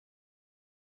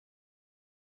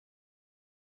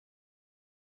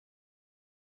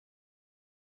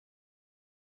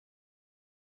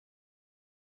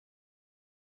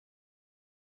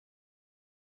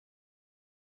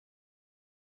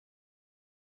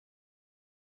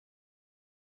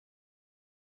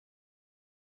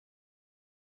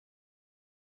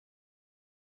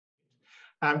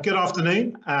Good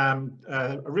afternoon.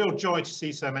 A real joy to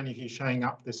see so many of you showing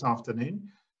up this afternoon.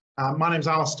 My name's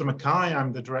Alistair Mackay.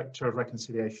 I'm the Director of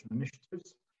Reconciliation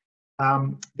Initiatives.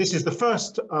 This is the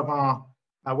first of our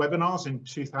webinars in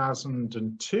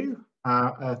 2002,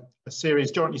 a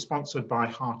series jointly sponsored by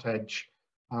HeartEdge,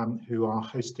 who are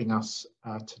hosting us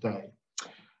today.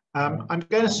 I'm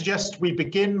going to suggest we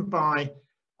begin by,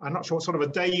 I'm not sure what sort of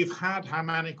a day you've had, how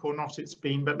manic or not it's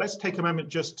been, but let's take a moment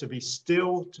just to be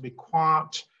still, to be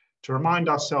quiet, to remind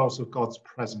ourselves of God's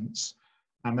presence.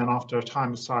 And then after a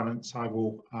time of silence, I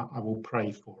will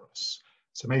pray for us.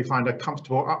 So maybe find a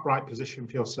comfortable upright position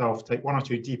for yourself, take one or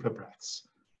two deeper breaths,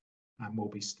 and we'll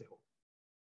be still.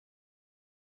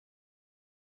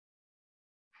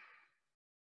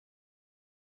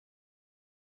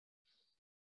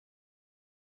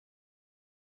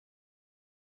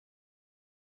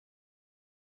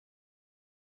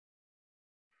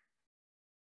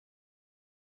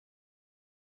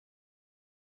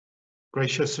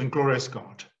 Gracious and glorious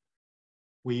God,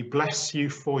 we bless you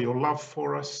for your love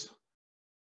for us,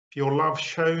 for your love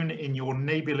shown in your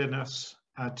neighbourliness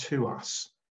to us,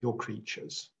 your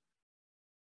creatures.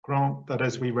 Grant that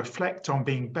as we reflect on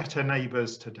being better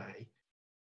neighbours today,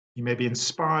 you may be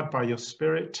inspired by your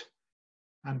Spirit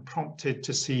and prompted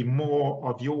to see more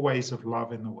of your ways of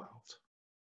love in the world.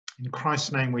 In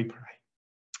Christ's name we pray.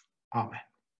 Amen.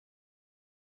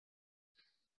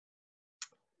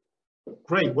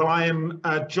 Great. Well, I am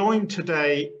joined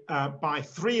today by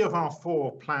three of our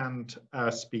four planned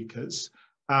speakers.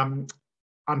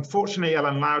 Unfortunately,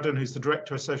 Ellen Loudon, who's the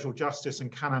Director of Social Justice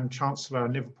and Canon Chancellor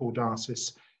in Liverpool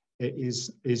Diocese,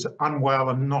 is unwell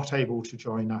and not able to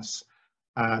join us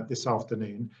this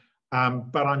afternoon.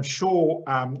 But I'm sure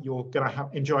you're going to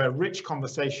enjoy a rich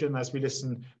conversation as we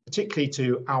listen particularly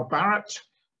to Al Barrett,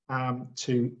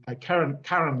 to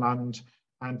Karen Lund,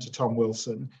 and to Tom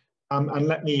Wilson. And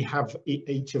let me have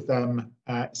each of them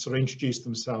sort of introduce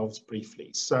themselves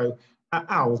briefly. So,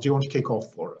 Al, do you want to kick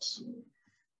off for us?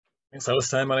 Thanks,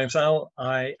 Alistair. My name's Al.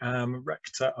 I am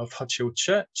rector of Hudshall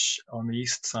Church on the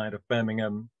east side of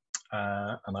Birmingham,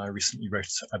 and I recently wrote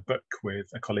a book with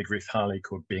a colleague, Ruth Harley,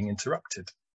 called Being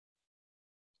Interrupted.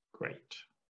 Great.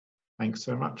 Thanks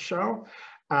so much, Al.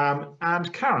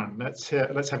 And Karen, let's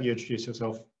have you introduce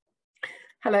yourself.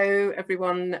 Hello,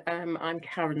 everyone. I'm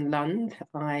Karen Lund.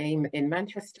 I'm in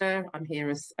Manchester. I'm here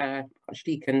as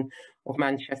Archdeacon of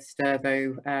Manchester,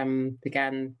 though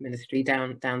began ministry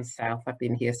down south. I've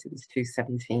been here since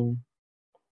 2017.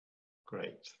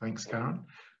 Great, thanks, Karen.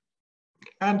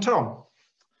 And Tom.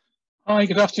 Hi,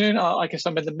 good afternoon. I guess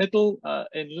I'm in the middle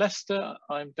in Leicester.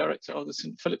 I'm director of the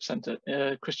St Philip Centre,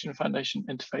 Christian Foundation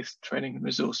Interfaith Training and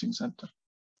Resourcing Centre.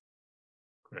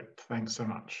 Great, thanks so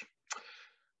much.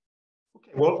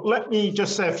 Okay, well, let me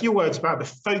just say a few words about the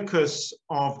focus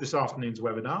of this afternoon's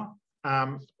webinar.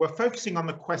 We're focusing on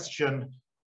the question,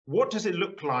 what does it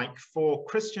look like for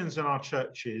Christians in our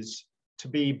churches to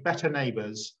be better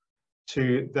neighbours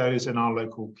to those in our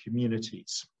local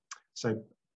communities? So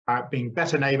being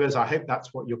better neighbours, I hope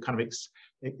that's what you're kind of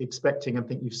expecting and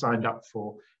think you've signed up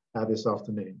for this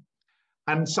afternoon.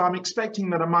 And so I'm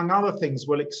expecting that, among other things,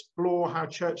 we'll explore how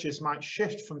churches might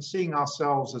shift from seeing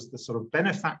ourselves as the sort of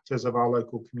benefactors of our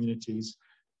local communities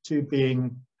to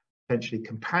being potentially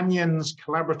companions,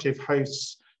 collaborative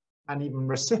hosts, and even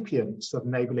recipients of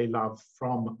neighbourly love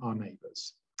from our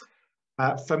neighbours.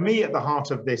 For me, at the heart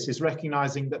of this is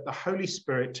recognising that the Holy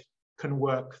Spirit can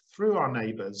work through our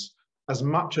neighbours as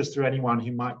much as through anyone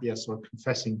who might be a sort of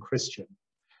confessing Christian.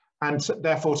 And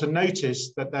therefore to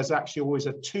notice that there's actually always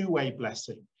a two-way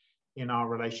blessing in our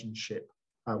relationship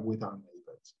with our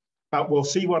neighbours. But we'll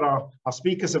see what our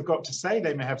speakers have got to say.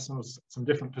 They may have some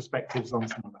different perspectives on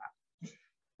some of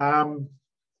that.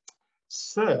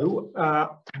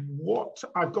 What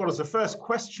I've got as a first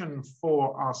question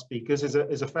for our speakers is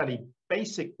a fairly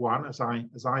basic one as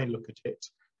I look at it.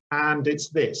 And it's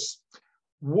this: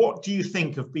 what do you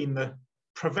think have been the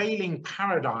prevailing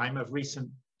paradigm of recent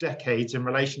decades in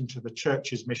relation to the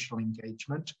church's missional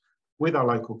engagement with our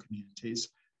local communities,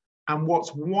 and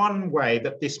what's one way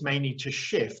that this may need to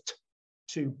shift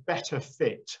to better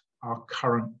fit our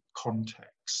current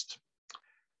context?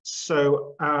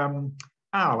 So Al,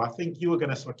 I think you were going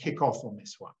to sort of kick off on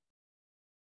this one.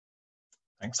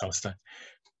 Thanks, Alistair.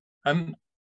 I'm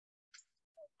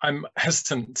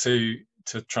hesitant to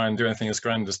try and do anything as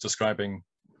grand as describing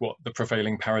what the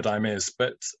prevailing paradigm is,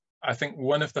 but I think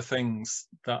one of the things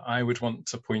that I would want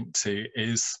to point to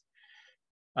is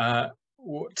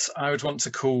what I would want to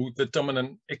call the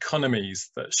dominant economies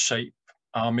that shape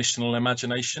our missional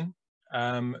imagination,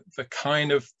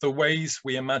 the ways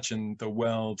we imagine the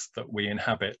world that we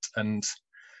inhabit. And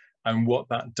and what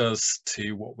that does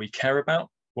to what we care about,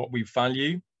 what we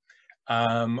value,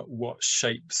 what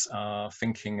shapes our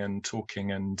thinking and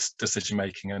talking and decision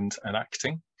making and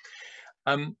acting.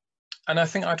 And I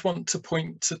think I'd want to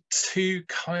point to two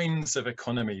kinds of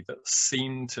economy that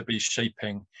seem to be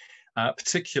shaping,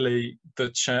 particularly the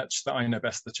church that I know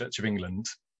best, the Church of England,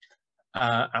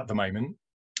 at the moment.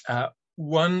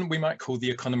 One we might call the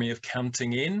economy of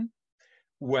counting in,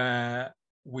 where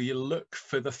we look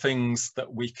for the things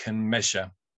that we can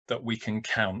measure, that we can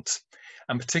count,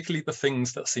 and particularly the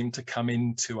things that seem to come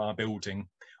into our building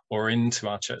or into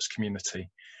our church community.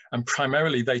 And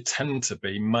primarily they tend to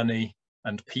be money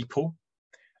and people.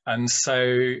 And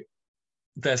so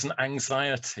there's an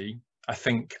anxiety, I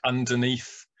think,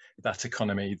 underneath that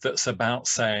economy that's about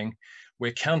saying,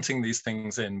 we're counting these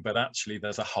things in, but actually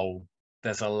there's a hole,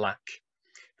 there's a lack,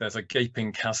 there's a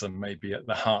gaping chasm maybe at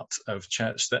the heart of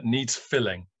church that needs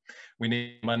filling. We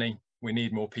need money, we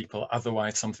need more people,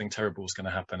 otherwise something terrible is going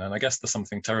to happen. And I guess the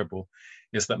something terrible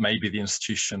is that maybe the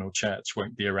institutional church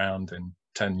won't be around in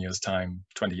 10 years' time,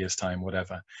 20 years' time,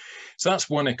 whatever. So that's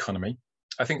one economy.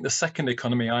 I think the second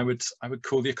economy I would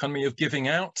call the economy of giving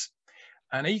out.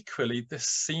 And equally, this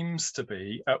seems to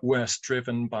be at worst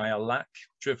driven by a lack,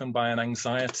 driven by an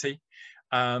anxiety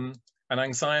at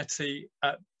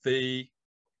the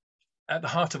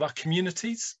heart of our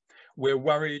communities. We're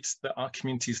worried that our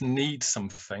communities need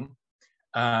something,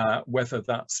 whether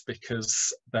that's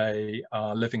because they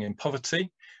are living in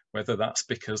poverty, whether that's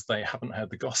because they haven't heard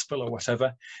the gospel or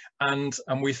whatever. And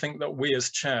we think that we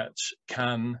as church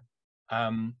can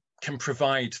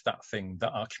provide that thing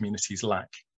that our communities lack.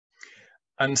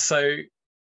 And so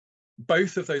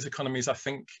both of those economies, I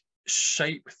think,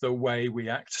 shape the way we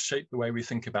act, shape the way we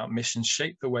think about mission,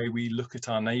 shape the way we look at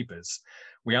our neighbours.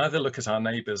 We either look at our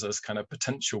neighbours as kind of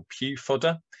potential pew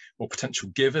fodder or potential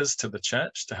givers to the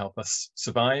church to help us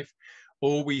survive,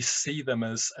 or we see them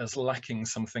as lacking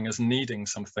something, as needing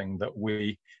something that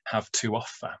we have to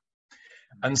offer.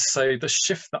 And so the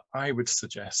shift that I would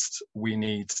suggest we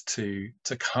need to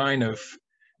kind of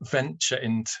venture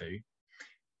into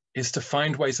is to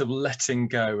find ways of letting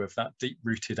go of that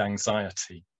deep-rooted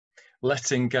anxiety,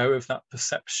 letting go of that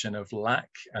perception of lack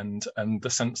and the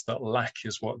sense that lack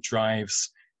is what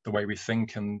drives the way we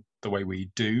think and the way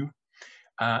we do,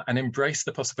 and embrace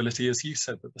the possibility, as you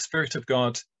said, that the Spirit of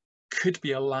God could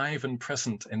be alive and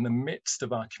present in the midst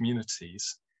of our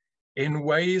communities in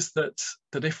ways that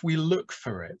if we look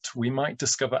for it, we might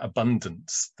discover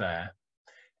abundance there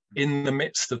in the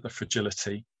midst of the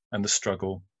fragility and the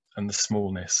struggle and the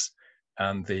smallness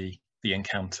and the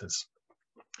encounters.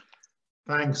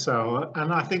 Thanks, Al.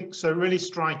 And I think so really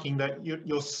striking that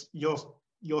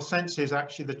your sense is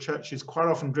actually the church is quite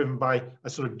often driven by a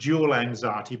sort of dual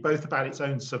anxiety, both about its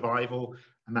own survival,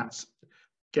 and that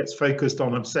gets focused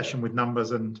on obsession with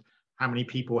numbers and how many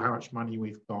people, how much money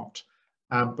we've got,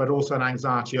 but also an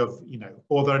anxiety of,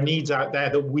 or there are needs out there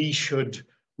that we should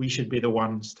be the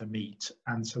ones to meet.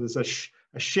 And so there's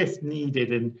a shift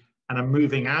needed and a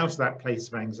moving out of that place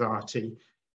of anxiety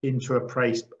into a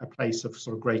place of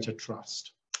sort of greater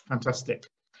trust. Fantastic.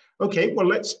 Okay, well,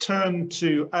 let's turn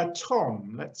to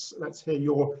Tom. Let's hear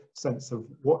your sense of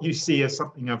what you see as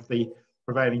something of the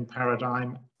prevailing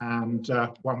paradigm and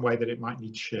one way that it might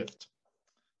need to shift.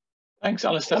 Thanks,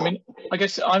 Alistair. I mean, I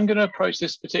guess I'm going to approach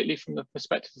this particularly from the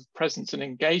perspective of presence and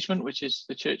engagement, which is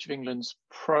the Church of England's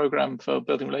programme for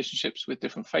building relationships with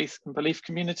different faith and belief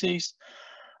communities.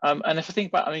 And if I think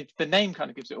about, I mean, the name kind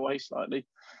of gives it away slightly,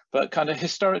 but kind of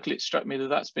historically it struck me that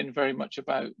that's been very much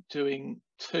about doing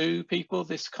to people,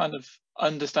 this kind of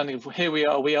understanding of here we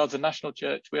are the national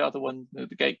church, we are the one, the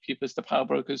gatekeepers, the power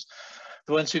brokers,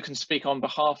 the ones who can speak on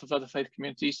behalf of other faith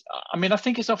communities. I mean, I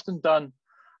think it's often done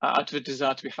out of a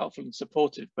desire to be helpful and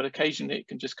supportive, but occasionally it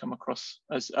can just come across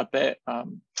as a bit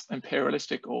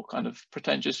imperialistic or kind of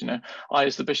pretentious. I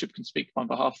as the bishop can speak on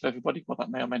behalf of everybody. Well, that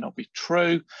may or may not be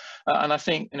true. And I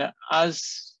think,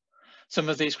 as some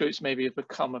of these groups maybe have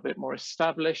become a bit more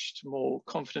established, more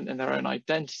confident in their own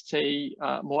identity,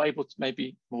 more able to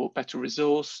maybe better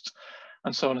resourced,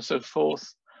 and so on and so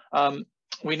forth,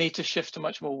 we need to shift to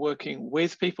much more working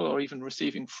with people or even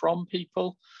receiving from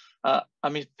people. I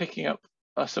mean, picking up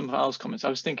some of Al's comments, I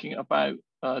was thinking about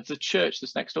the church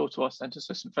that's next door to our centre,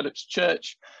 so St Philip's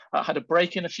Church, had a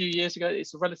break-in a few years ago.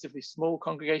 It's a relatively small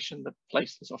congregation. The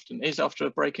place, as often is after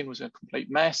a break-in, was a complete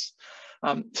mess.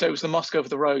 So it was the mosque over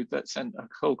the road that sent a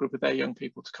whole group of their young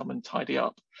people to come and tidy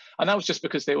up. And that was just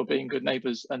because they were being good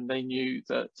neighbours and they knew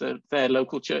that their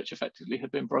local church effectively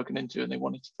had been broken into and they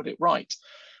wanted to put it right.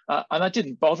 And that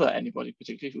didn't bother anybody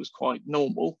particularly if it was quite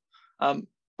normal.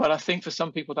 But I think for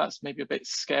some people that's maybe a bit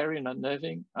scary and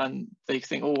unnerving, and they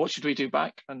think, oh, what should we do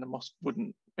back? And the mosque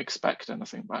wouldn't expect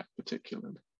anything back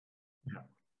particularly. Yeah.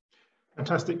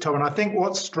 Fantastic, Tom. And I think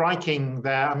what's striking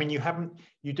there, I mean,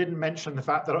 you didn't mention the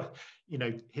fact that, you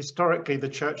know, historically the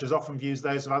church has often views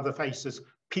those of other faiths as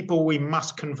people we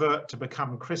must convert to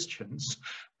become Christians.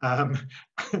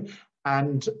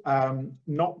 And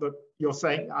not that you're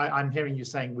saying, I'm hearing you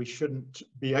saying we shouldn't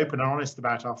be open and honest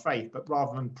about our faith, but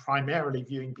rather than primarily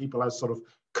viewing people as sort of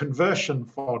conversion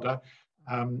fodder,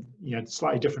 you know,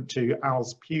 slightly different to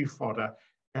Al's pew fodder,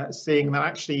 seeing that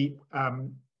actually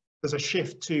there's a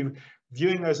shift to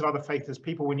viewing those of other faiths as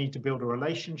people we need to build a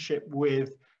relationship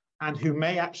with, and who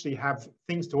may actually have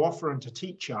things to offer and to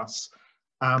teach us,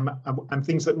 and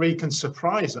things that really can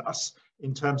surprise us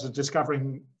in terms of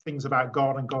discovering things about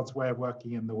God and God's way of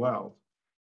working in the world.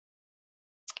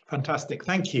 Fantastic,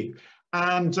 thank you.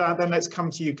 And then let's come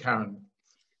to you, Karen.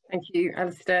 Thank you,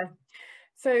 Alistair.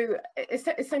 So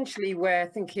essentially we're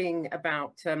thinking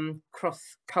about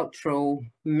cross-cultural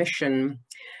mission.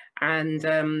 And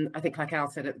I think, like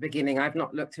Al said at the beginning, I've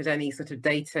not looked at any sort of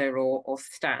data or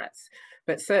stats,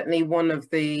 but certainly one of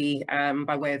the,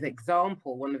 by way of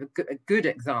example, one of a good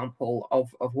example of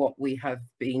what we have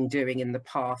been doing in the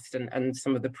past and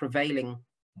some of the prevailing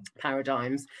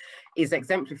paradigms is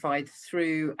exemplified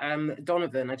through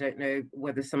Donovan. I don't know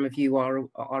whether some of you are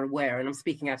aware, and I'm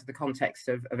speaking out of the context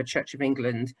of a Church of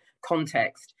England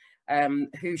context,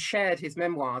 who shared his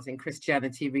memoirs in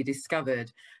Christianity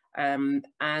Rediscovered.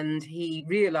 And he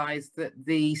realized that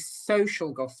the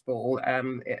social gospel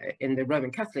in the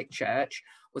Roman Catholic Church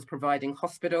was providing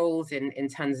hospitals in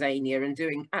Tanzania and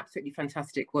doing absolutely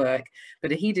fantastic work.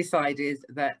 But he decided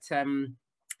that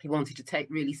he wanted to take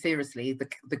really seriously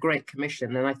the Great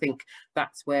Commission. And I think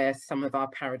that's where some of our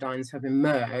paradigms have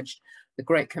emerged. The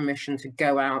Great Commission to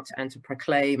go out and to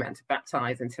proclaim and to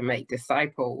baptize and to make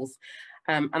disciples.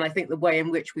 And I think the way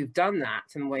in which we've done that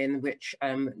and the way in which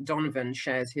Donovan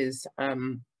shares his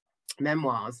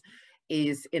memoirs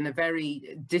is in a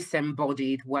very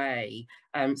disembodied way.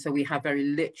 So we have very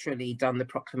literally done the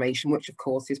proclamation, which of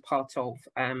course is part of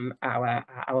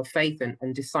our faith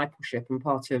and discipleship and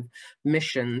part of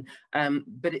mission,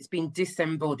 but it's been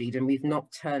disembodied and we've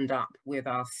not turned up with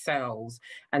ourselves.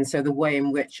 And so the way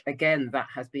in which, again, that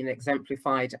has been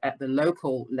exemplified at the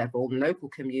local level, local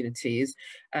communities,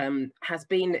 has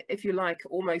been, if you like,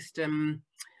 almost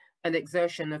an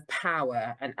exertion of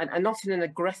power, and not in an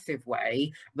aggressive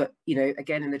way, but, you know,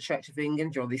 again, in the Church of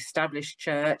England or the established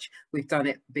church, we've done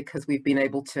it because we've been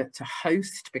able to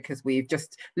host, because we've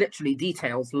just literally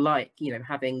details like, you know,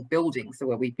 having buildings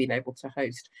where we've been able to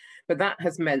host. But that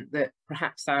has meant that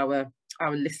perhaps our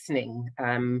listening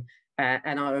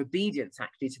and our obedience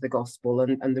actually to the gospel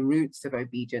and the roots of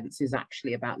obedience is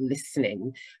actually about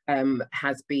listening,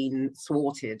 has been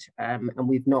thwarted, and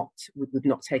we've not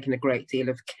taken a great deal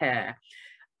of care.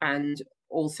 And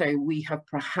also we have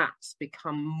perhaps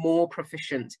become more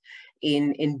proficient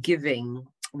in giving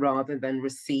rather than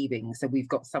receiving. So we've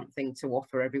got something to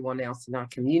offer everyone else in our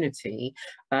community,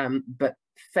 but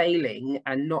failing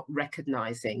and not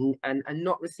recognizing and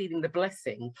not receiving the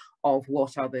blessing of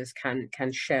what others can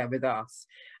share with us.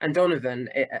 And Donovan,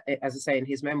 as I say in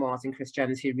his memoirs in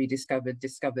Christianity Rediscovered,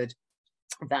 discovered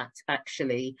that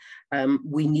actually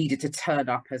we needed to turn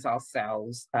up as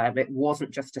ourselves. It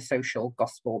wasn't just a social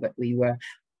gospel that we were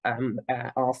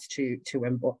asked to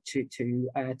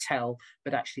tell,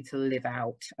 but actually to live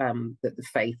out the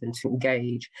faith and to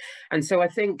engage. And so I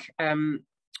think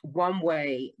one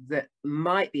way that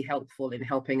might be helpful in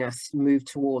helping us move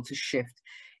towards a shift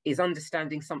is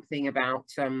understanding something about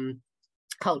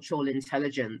cultural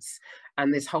intelligence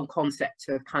and this whole concept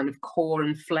of kind of core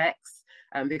and flex.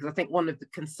 Because I think one of the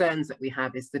concerns that we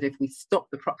have is that if we stop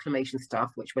the proclamation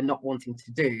stuff, which we're not wanting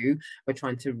to do, we're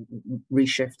trying to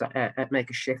reshift,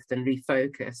 make a shift and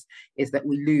refocus, is that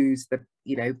we lose the,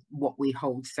 you know, what we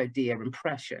hold so dear and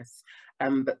precious.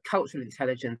 But cultural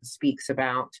intelligence speaks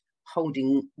about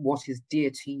holding what is dear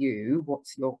to you,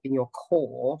 what's in your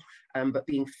core, but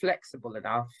being flexible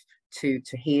enough to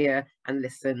hear and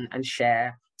listen and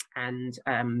share and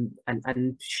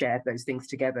share those things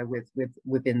together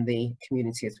within the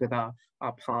communities with our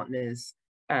partners.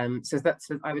 So that's,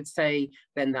 I would say,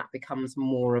 then that becomes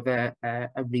more of a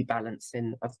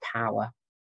rebalancing of power.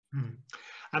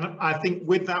 And I think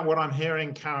with that, what I'm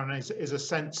hearing, Karen, is a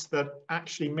sense that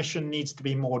actually mission needs to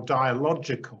be more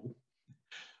dialogical,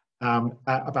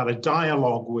 about a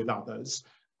dialogue with others,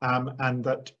 and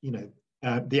that, you know,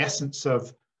 the essence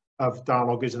of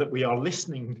dialogue is that we are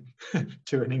listening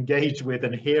to and engaged with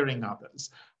and hearing others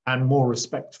and more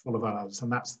respectful of others.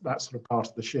 And that's sort of part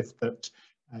of the shift that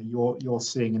you're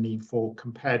seeing a need for,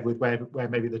 compared with where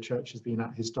maybe the church has been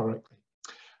at historically.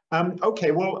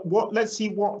 Okay, well, let's see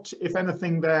what, if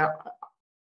anything, there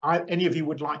any of you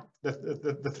would like,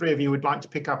 the three of you would like to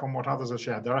pick up on what others have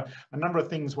shared. There are a number of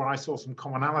things where I saw some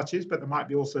commonalities, but there might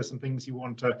be also some things you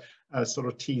want to sort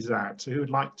of tease out. So who would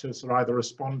like to sort of either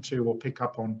respond to or pick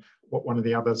up on what one of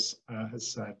the others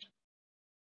has said?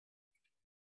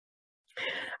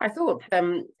 I thought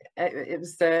it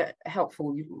was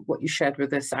helpful what you shared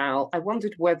with us, Al. I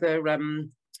wondered whether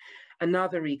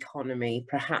another economy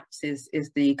perhaps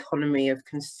is the economy of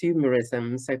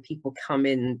consumerism. So people come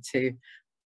in to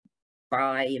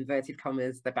buy, inverted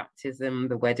commas, the baptism,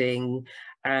 the wedding,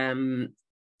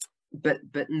 but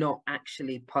not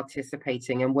actually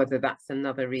participating, and whether that's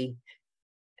another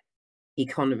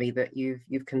economy that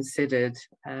you've considered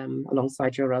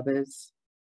alongside your others.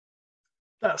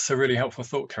 That's a really helpful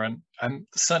thought, Karen. And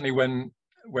certainly when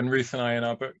Ruth and I in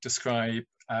our book describe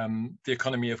the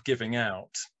economy of giving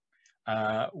out,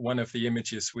 one of the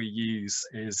images we use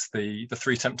is the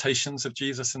three temptations of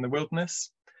Jesus in the wilderness.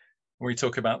 We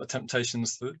talk about the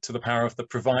temptations to the power of the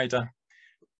provider,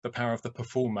 the power of the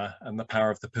performer, and the power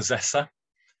of the possessor.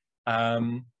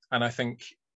 And I think,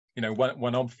 you know,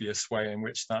 one obvious way in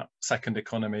which that second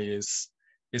economy is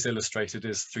illustrated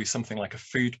is through something like a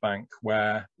food bank,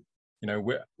 where, you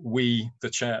know, we, the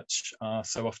church, are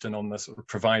so often on the sort of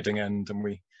providing end, and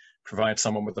we provide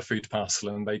someone with a food parcel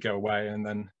and they go away, and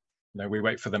then, you know, we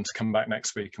wait for them to come back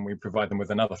next week and we provide them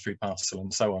with another food parcel,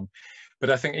 and so on.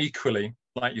 But I think equally,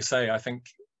 like you say, I think,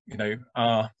 you know,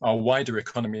 our wider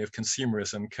economy of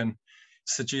consumerism can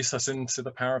seduce us into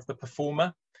the power of the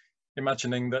performer,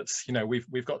 imagining that, you know,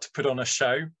 we've got to put on a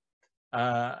show,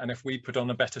 and if we put on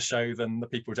a better show than the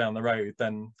people down the road,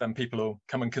 then people will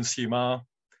come and consume our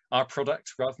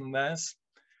product rather than theirs.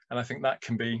 And I think that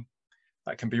can be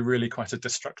really quite a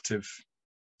destructive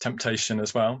temptation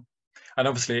as well. And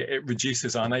obviously it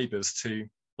reduces our neighbours to,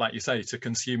 like you say, to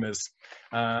consumers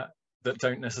that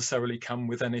don't necessarily come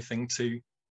with anything to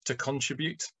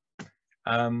contribute.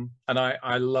 And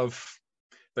I love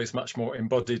those much more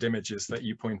embodied images that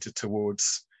you pointed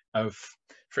towards of,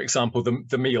 for example,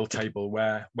 the meal table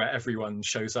where everyone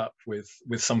shows up with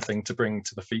something to bring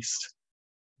to the feast.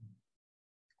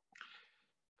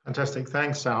 Fantastic,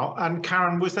 thanks, Al. And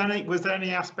Karen, was there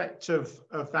any aspect of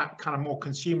that kind of more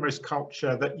consumerist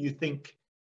culture that you think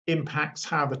impacts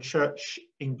how the church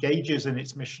engages in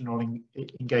its missional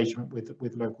engagement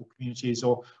with local communities,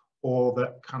 or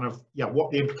that kind of, yeah,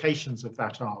 what the implications of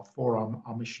that are for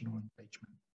our missional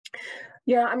engagement?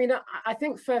 Yeah, I mean, I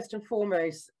think first and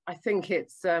foremost, I think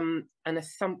it's an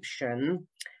assumption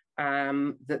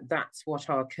that that's what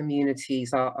our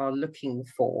communities are looking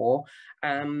for,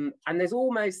 and there's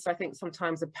almost, I think,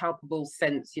 sometimes a palpable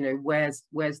sense, you know, where's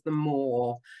the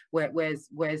more, where's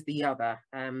the other,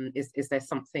 is there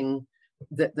something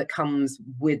that comes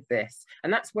with this?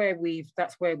 And that's where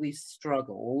we've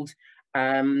struggled,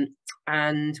 and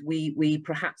we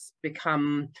perhaps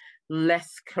become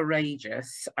less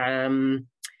courageous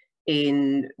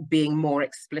in being more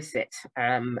explicit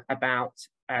about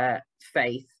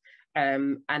faith,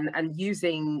 and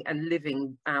using and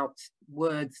living out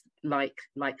words like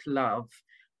love.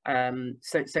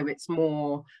 So it's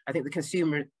more, I think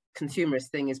the consumerist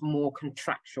thing is more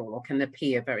contractual, or can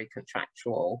appear very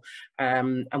contractual,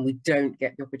 and we don't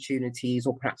get the opportunities,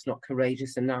 or perhaps not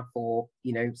courageous enough, or,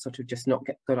 you know, sort of just not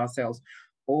got ourselves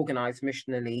organized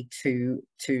missionally to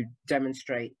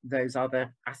demonstrate those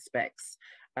other aspects.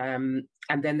 And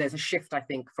then there's a shift, I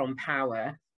think, from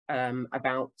power,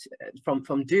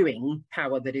 from doing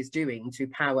power that is doing, to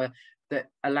power that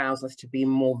allows us to be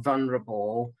more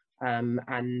vulnerable,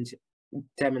 and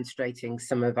demonstrating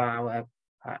some of our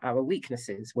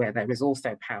weaknesses, where there is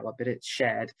also power, but it's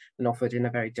shared and offered in a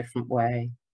very different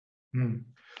way.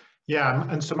 Yeah,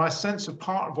 and so my sense of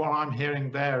part of what I'm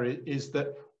hearing there is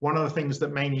that one of the things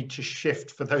that may need to shift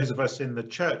for those of us in the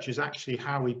church is actually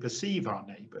how we perceive our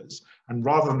neighbours, and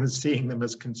rather than seeing them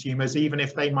as consumers, even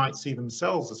if they might see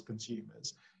themselves as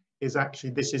consumers, is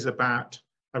actually, this is about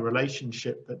a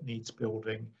relationship that needs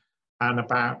building, and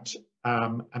about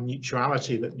a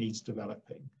mutuality that needs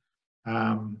developing,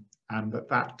 and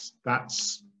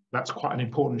that's quite an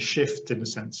important shift in the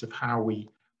sense of how we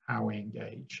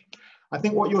engage. I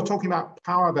think what you're talking about,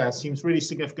 power, there seems really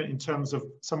significant in terms of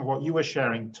some of what you were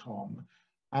sharing, Tom.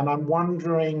 And I'm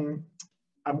wondering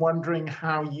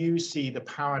how you see the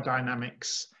power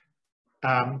dynamics,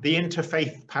 the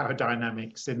interfaith power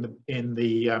dynamics in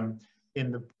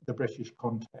the British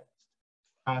context.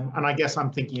 And I guess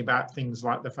I'm thinking about things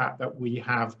like the fact that we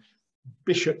have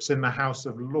bishops in the House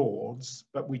of Lords,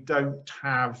 but we don't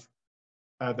have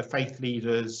the faith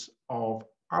leaders of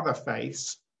other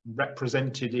faiths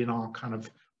represented in our kind of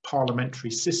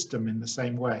parliamentary system in the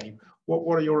same way.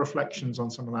 What are your reflections on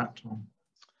some of that, Tom?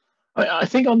 I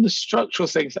think on the structural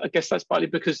things, I guess that's partly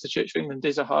because the Church of England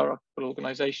is a hierarchical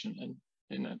organisation,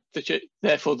 and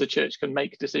therefore the church can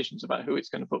make decisions about who it's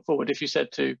going to put forward. If you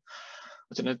said to,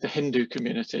 I don't know, the Hindu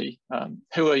community,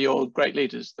 who are your great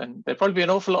leaders, then there'd probably be an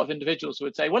awful lot of individuals who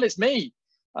would say, well, it's me.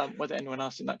 Whether anyone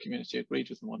else in that community agreed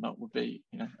with them or not would be,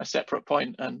 a separate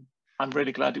point, and I'm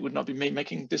really glad it would not be me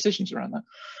making decisions around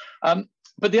that.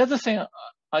 But the other thing,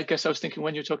 I guess I was thinking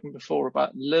when you were talking before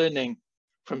about learning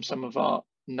from some of our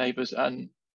neighbours and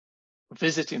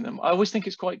visiting them, I always think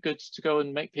it's quite good to go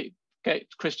and get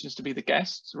Christians to be the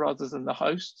guests rather than the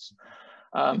hosts,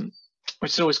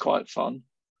 which is always quite fun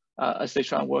as they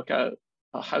try and work out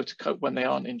how to cope when they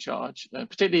aren't in charge,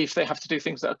 particularly if they have to do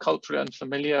things that are culturally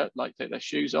unfamiliar, like take their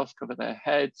shoes off, cover their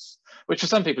heads, which for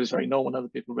some people is very normal and other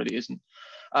people really isn't.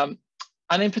 And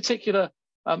in particular,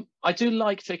 I do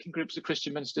like taking groups of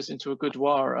Christian ministers into a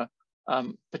gurdwara,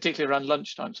 particularly around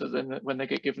lunchtime, so then when they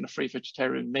get given a free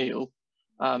vegetarian meal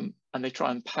and they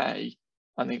try and pay,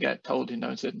 and they get told in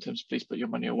certain terms, please put your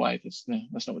money away. That's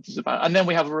not what this is about. And then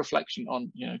we have a reflection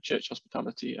on church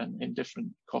hospitality and indifferent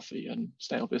coffee and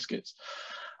stale biscuits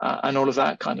and all of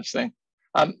that kind of thing.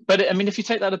 But I mean, if you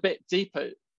take that a bit deeper,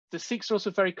 the Sikhs are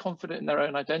also very confident in their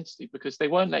own identity, because they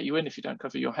won't let you in if you don't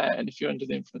cover your hair, and if you're under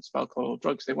the influence of alcohol or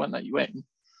drugs, they won't let you in.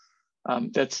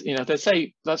 They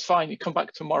say that's fine, you come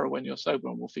back tomorrow when you're sober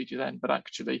and we'll feed you then. But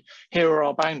actually, here are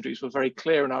our boundaries. We're very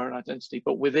clear in our own identity,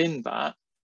 but within that,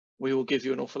 we will give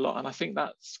you an awful lot. And I think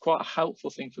that's quite a helpful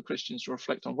thing for Christians to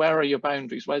reflect on. Where are your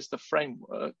boundaries? Where's the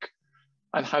framework?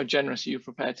 And how generous are you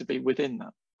prepared to be within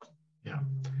that? Yeah.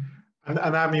 And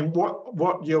I mean,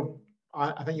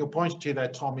 I think you're pointing to there,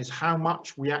 Tom, is how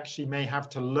much we actually may have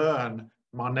to learn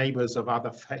from our neighbours of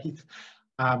other faith,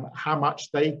 how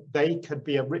much they could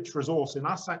be a rich resource in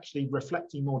us actually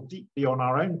reflecting more deeply on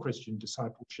our own Christian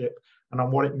discipleship and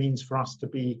on what it means for us to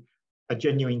be a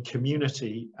genuine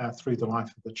community through the life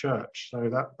of the church. So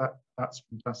that's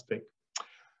fantastic.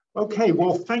 Okay,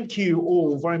 well, thank you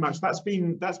all very much. That's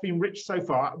been rich so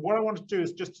far. What I want to do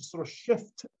is just to sort of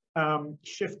shift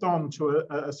on to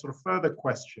a sort of further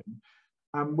question,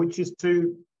 which is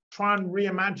to try and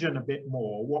reimagine a bit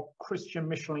more what Christian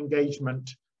missional engagement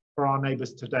for our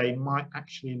neighbours today might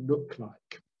actually look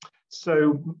like.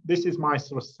 So this is my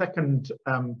sort of second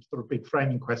sort of big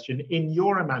framing question. In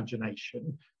your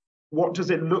imagination, what does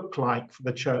it look like for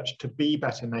the church to be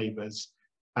better neighbours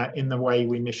in the way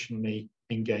we missionally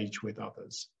engage with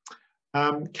others?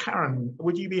 Karen,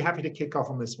 would you be happy to kick off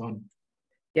on this one?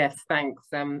 Yes, thanks,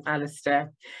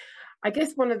 Alistair. I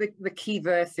guess one of the key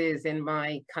verses in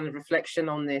my kind of reflection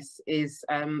on this is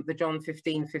the John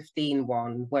 15:15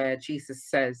 one, where Jesus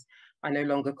says, I no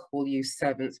longer call you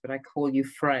servants, but I call you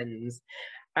friends.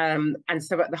 And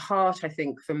so at the heart, I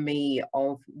think, for me,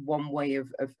 of one way of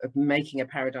making a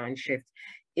paradigm shift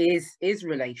is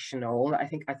relational. I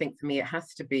think for me, it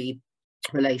has to be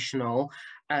relational.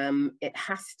 It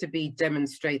has to be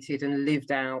demonstrated and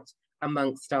lived out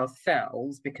amongst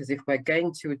ourselves, because if we're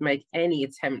going to make any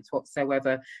attempt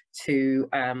whatsoever to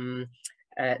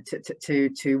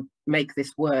make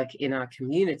this work in our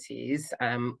communities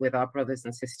with our brothers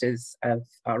and sisters of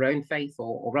our own faith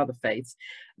or other faiths,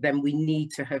 then we need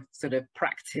to have sort of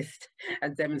practiced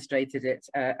and demonstrated it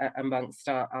amongst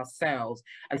ourselves.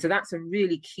 And so that's a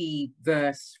really key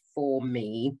verse for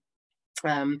me.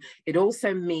 It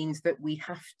also means that we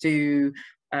have to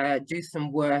do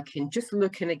some work in just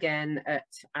looking again at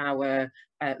our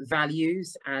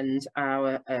values and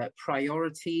our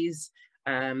priorities.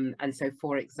 And so,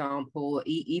 for example,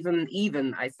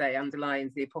 even I say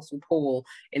underlines the Apostle Paul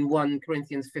in 1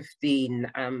 Corinthians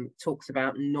 15 talks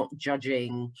about not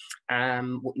judging.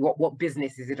 What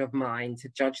business is it of mine to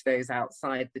judge those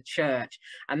outside the church?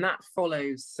 And that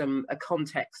follows a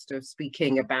context of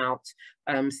speaking about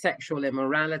sexual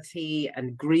immorality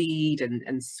and greed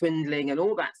and swindling and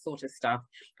all that sort of stuff.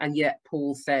 And yet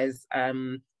Paul says,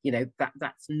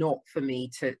 that's not for me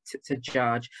to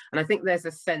judge. And I think there's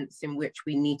a sense in which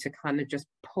we need to kind of just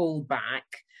pull back,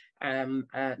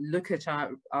 look at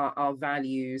our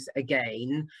values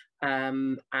again,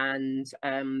 and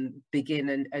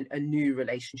begin a new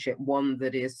relationship, one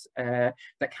that is that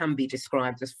can be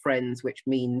described as friends, which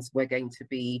means we're going to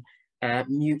be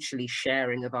mutually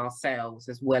sharing of ourselves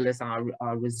as well as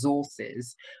our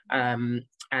resources, and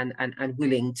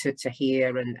willing to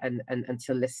hear and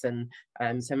to listen.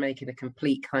 So making a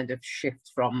complete kind of shift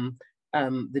from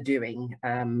the doing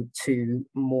to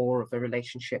more of a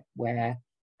relationship where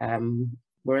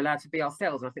we're allowed to be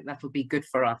ourselves. And I think that'll be good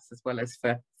for us as well as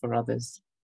for others.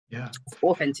 Yeah.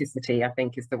 Authenticity, I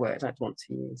think, is the word I'd want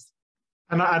to use.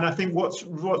 And I think what's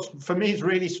for me is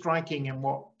really striking in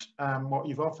what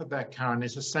you've offered there, Karen,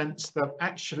 is a sense that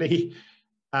actually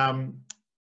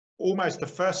almost the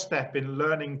first step in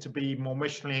learning to be more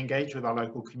missionally engaged with our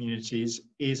local communities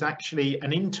is actually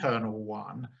an internal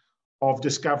one of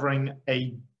discovering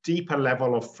a deeper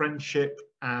level of friendship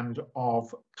and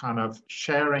of kind of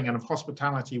sharing and of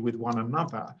hospitality with one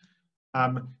another,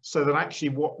 so that actually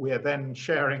what we are then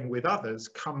sharing with others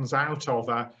comes out of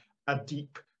a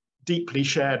deeply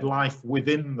shared life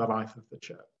within the life of the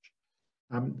church.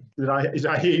 Did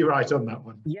I hear you right on that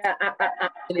one? Yeah,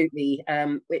 absolutely.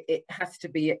 It has to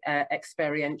be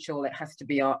experiential. It has to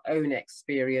be our own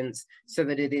experience so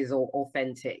that it is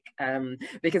authentic.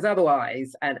 Because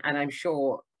otherwise, and I'm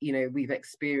sure, you know, we've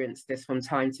experienced this from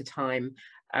time to time,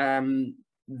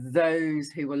 those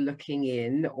who are looking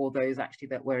in, or those actually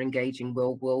that we're engaging,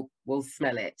 will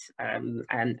smell it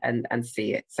and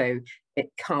see it. So it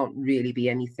can't really be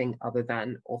anything other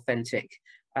than authentic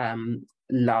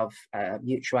love,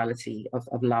 mutuality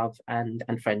of love and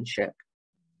friendship.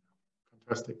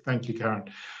 Fantastic, thank you,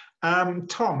 Karen.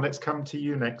 Tom, let's come to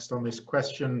you next on this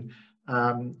question.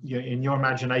 In your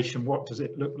imagination, what does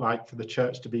it look like for the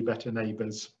church to be better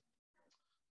neighbours?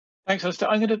 Thanks, Alistair.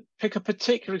 I'm going to pick a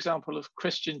particular example of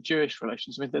Christian-Jewish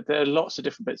relations. I mean, there are lots of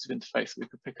different bits of interfaith that we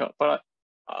could pick up, but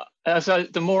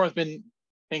the more I've been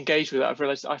engaged with it, I've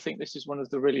realised I think this is one of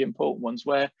the really important ones,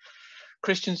 where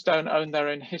Christians don't own their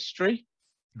own history,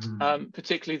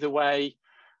 particularly the way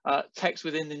text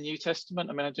within the New Testament.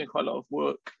 I mean, I'm doing quite a lot of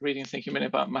work reading and thinking a minute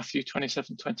about Matthew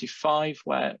 27:25,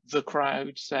 where the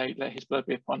crowd say, "Let his blood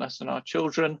be upon us and our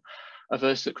children," a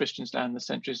verse that Christians down the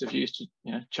centuries have used to,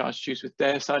 you know, charge Jews with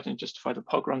deicide and justify the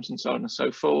pogroms and so on and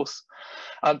so forth.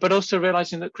 But also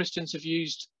realizing that Christians have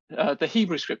used the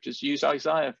Hebrew scriptures, use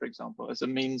Isaiah, for example, as a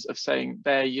means of saying,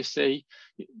 there you see,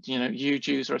 you know, you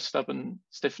Jews are a stubborn,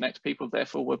 stiff-necked people,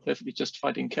 therefore we're perfectly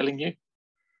justified in killing you.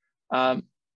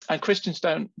 And Christians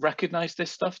don't recognize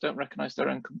this stuff, don't recognize their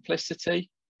own complicity,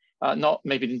 not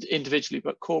maybe individually,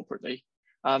 but corporately.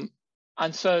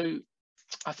 And so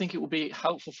I think it will be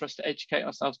helpful for us to educate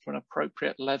ourselves to an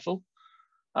appropriate level.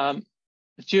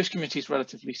 The Jewish community is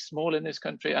relatively small in this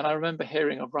country, and I remember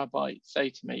hearing a rabbi say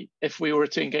to me, if we were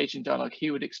to engage in dialogue,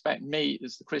 he would expect me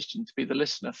as the Christian to be the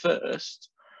listener first,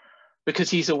 because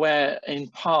he's aware in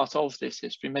part of this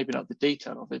history, maybe not the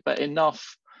detail of it, but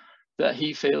enough that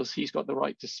he feels he's got the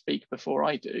right to speak before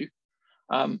I do.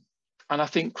 And I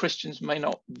think Christians may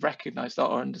not recognize that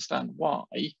or understand why.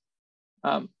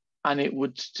 And it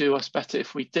would do us better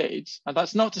if we did. And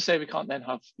that's not to say we can't then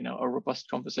have, you know, a robust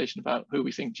conversation about who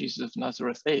we think Jesus of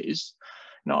Nazareth is.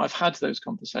 You know, I've had those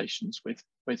conversations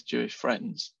with Jewish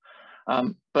friends,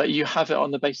 but you have it on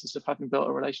the basis of having built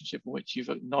a relationship in which you've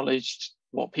acknowledged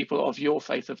what people of your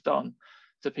faith have done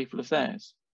to people of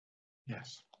theirs.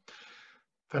 Yes.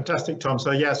 Fantastic, Tom.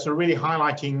 So yes, so really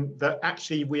highlighting that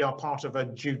actually we are part of a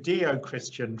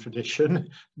Judeo-Christian tradition,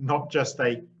 not just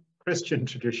a Christian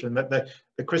tradition, that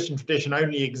the Christian tradition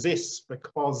only exists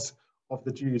because of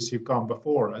the Jews who've gone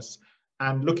before us,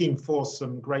 and looking for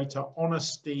some greater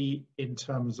honesty in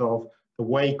terms of the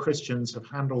way Christians have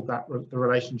handled the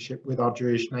relationship with our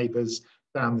Jewish neighbours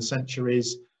down the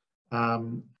centuries,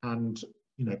 and,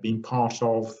 you know, being part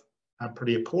of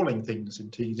pretty appalling things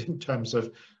indeed in terms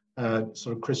of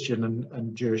sort of Christian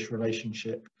and Jewish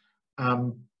relationship.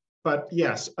 But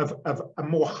yes, of a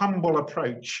more humble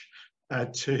approach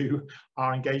to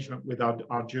our engagement with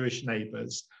our Jewish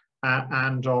neighbours,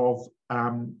 and of,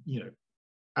 you know,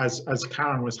 as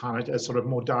Karen was highlighted, a sort of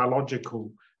more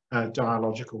dialogical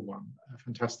one.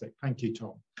 Fantastic, thank you,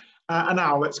 Tom. And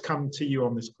now let's come to you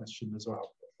on this question as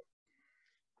well.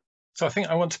 So I think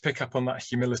I want to pick up on that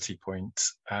humility point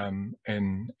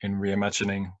in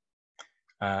reimagining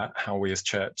how we as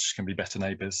church can be better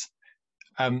neighbours,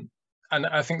 and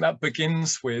I think that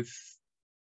begins with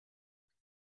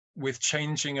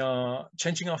changing our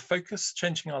focus,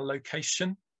 changing our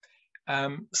location.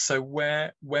 So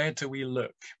where do we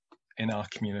look in our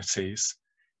communities?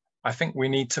 I think we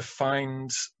need to find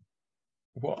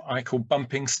what I call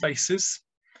bumping spaces,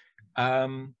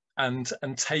 and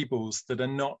tables that are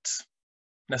not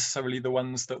necessarily the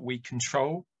ones that we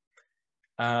control,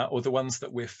 or the ones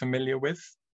that we're familiar with.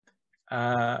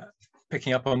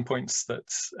 Picking up on points that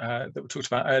we talked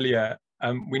about earlier,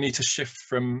 we need to shift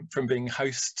from being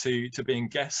host to being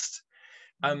guest,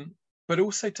 but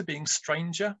also to being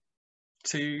stranger,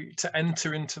 to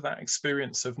enter into that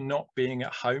experience of not being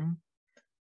at home,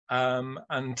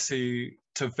 and to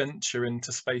venture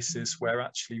into spaces where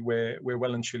actually we're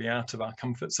well and truly out of our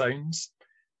comfort zones,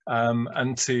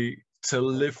 and to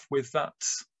live with that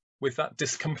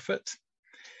discomfort.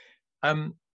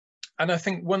 And I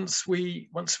think once we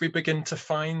begin to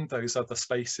find those other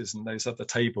spaces and those other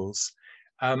tables,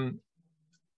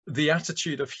 the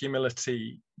attitude of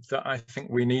humility that I think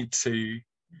we need to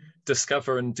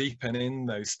discover and deepen in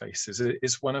those spaces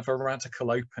is one of a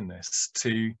radical openness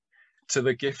to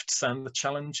the gifts and the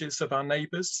challenges of our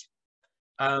neighbours.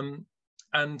 And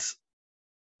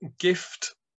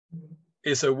gift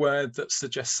is a word that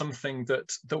suggests something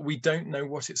that we don't know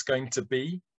what it's going to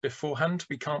be beforehand.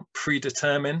 We can't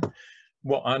predetermine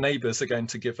what our neighbours are going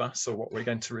to give us or what we're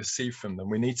going to receive from them.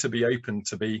 We need to be open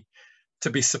to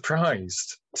be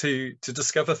surprised, to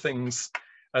discover things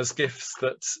as gifts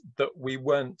that we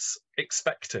weren't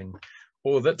expecting,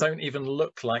 or that don't even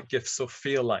look like gifts or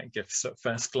feel like gifts at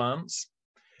first glance.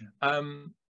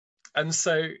 And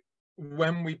so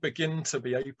when we begin to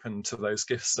be open to those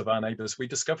gifts of our neighbours, we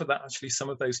discover that actually some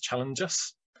of those challenge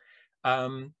us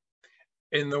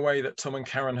in the way that Tom and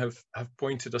Karen have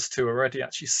pointed us to already.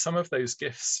 Actually, some of those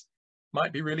gifts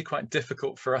might be really quite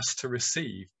difficult for us to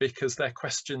receive because they're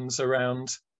questions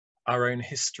around our own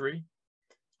history,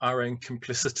 our own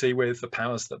complicity with the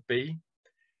powers that be,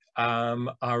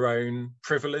 our own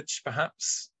privilege,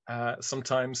 perhaps,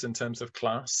 sometimes in terms of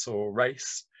class or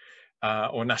race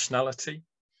or nationality.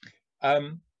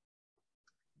 But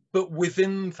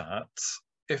within that,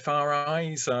 if our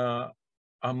eyes are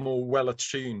more well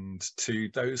attuned to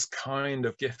those kind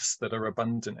of gifts that are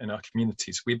abundant in our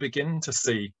communities, we begin to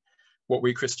see what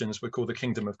we Christians would call the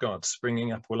kingdom of God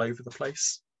springing up all over the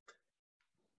place.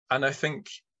 And I think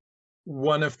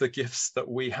one of the gifts that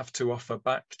we have to offer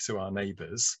back to our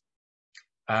neighbours,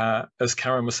 as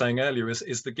Karen was saying earlier,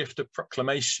 is the gift of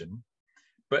proclamation,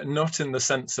 but not in the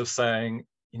sense of saying,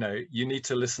 you know, you need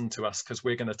to listen to us because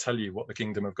we're going to tell you what the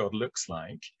kingdom of God looks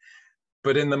like,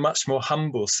 but in the much more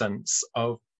humble sense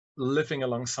of living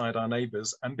alongside our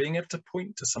neighbours and being able to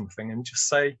point to something and just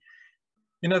say,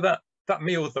 you know, that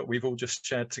meal that we've all just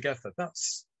shared together,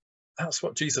 that's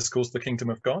what Jesus calls the kingdom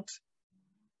of God.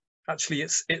 Actually,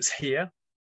 it's here,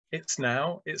 it's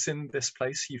now, it's in this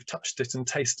place. You've touched it and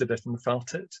tasted it and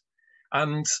felt it.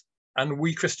 And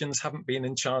we Christians haven't been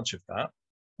in charge of that.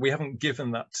 We haven't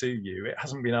given that to you. It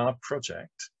hasn't been our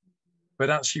project. But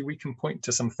actually, we can point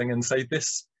to something and say,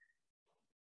 this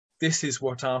is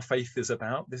what our faith is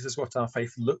about. This is what our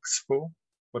faith looks for,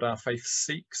 what our faith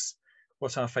seeks,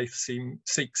 what our faith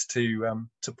seeks to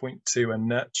point to and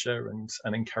nurture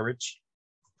and encourage.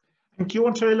 And do you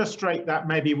want to illustrate that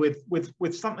maybe with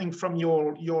something from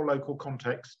your local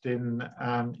context in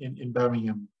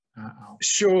Birmingham? Al?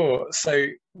 Sure. So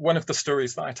one of the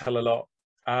stories that I tell a lot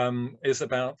is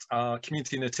about our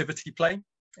community nativity play.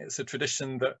 It's a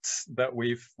tradition that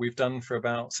we've done for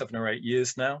about 7 or 8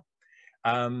 years now.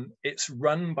 It's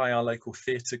run by our local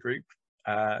theatre group,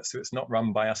 so it's not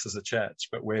run by us as a church,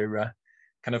 but we're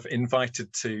kind of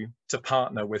invited to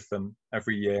partner with them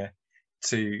every year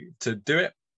to do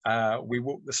it. We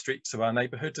walk the streets of our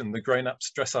neighbourhood, and the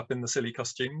grown-ups dress up in the silly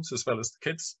costumes as well as the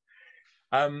kids.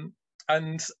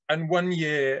 And one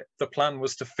year the plan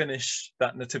was to finish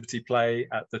that nativity play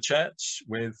at the church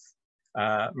with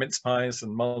mince pies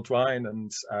and mulled wine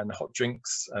and hot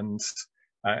drinks and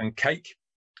cake,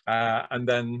 and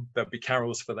then there'd be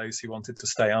carols for those who wanted to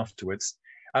stay afterwards.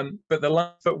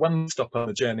 But one stop on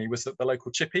the journey was at the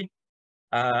local chippy,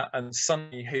 and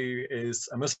Sonny, who is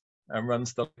a Muslim and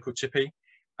runs the local chippy,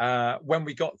 when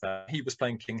we got there, he was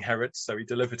playing King Herod, so he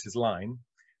delivered his line,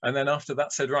 and then after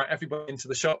that said, right, everybody into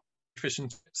the shop, fish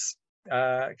and chips,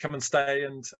 come and stay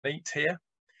and eat here.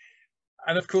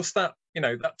 And of course that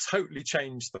totally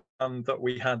changed the fun that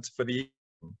we had for the evening,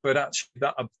 but actually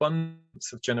that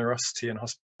abundance of generosity and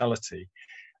hospitality,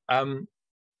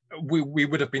 we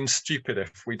would have been stupid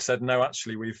if we'd said, no,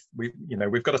 actually we've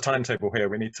got a timetable here,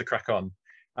 we need to crack on,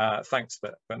 thanks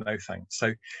but no thanks.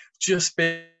 So just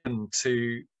being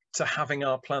to having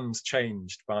our plans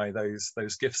changed by those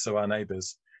gifts of our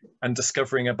neighbours and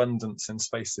discovering abundance in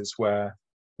spaces where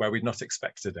we'd not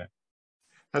expected it.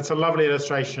 That's a lovely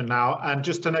illustration now. And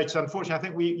just to note, unfortunately, I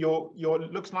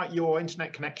think looks like your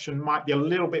internet connection might be a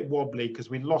little bit wobbly because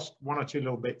we lost 1 or 2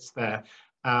 little bits there.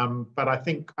 But I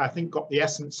think got the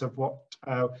essence of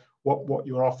what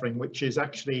you're offering, which is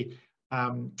actually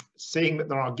seeing that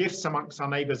there are gifts amongst our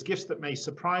neighbours, gifts that may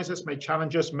surprise us, may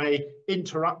challenge us, may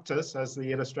interrupt us, as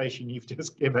the illustration you've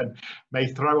just given, may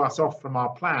throw us off from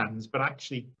our plans, but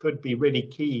actually could be really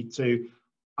key to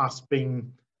us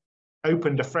being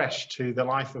opened afresh to the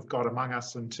life of God among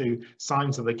us and to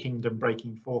signs of the kingdom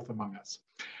breaking forth among us.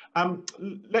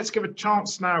 Let's give a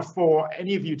chance now for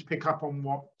any of you to pick up on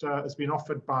what has been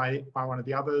offered by one of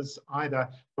the others, either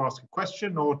to ask a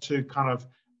question or to kind of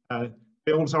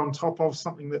build on top of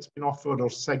something that's been offered, or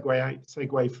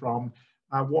segue from.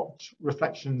 What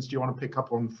reflections do you want to pick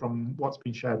up on from what's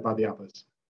been shared by the others?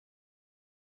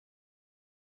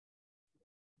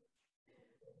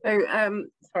 So,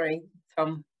 sorry,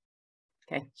 Tom.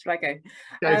 Okay, shall I go?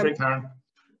 Go for it, Karen.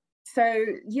 So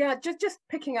yeah, just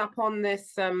picking up on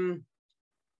this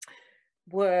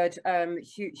word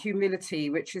humility,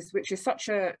 which is such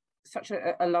a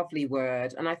lovely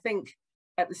word, and I think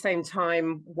at the same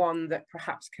time one that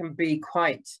perhaps can be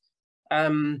quite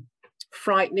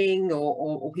frightening,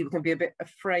 or people can be a bit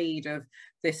afraid of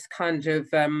this kind of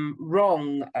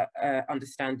wrong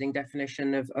understanding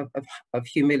definition of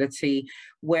humility,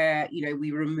 where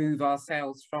we remove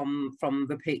ourselves from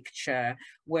the picture,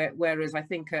 whereas I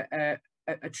think a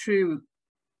true,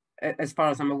 as far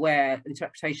as I'm aware,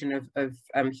 interpretation of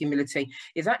humility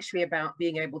is actually about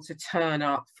being able to turn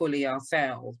up fully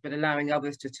ourselves, but allowing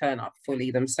others to turn up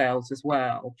fully themselves as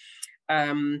well.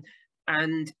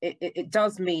 And it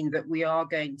does mean that we are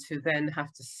going to then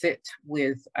have to sit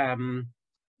with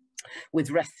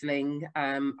wrestling,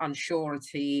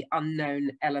 unsurety,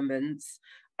 unknown elements.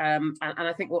 And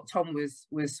I think what Tom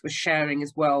was sharing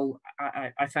as well,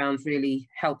 I found really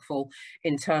helpful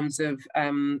in terms of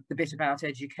the bit about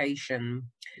education.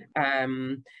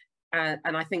 And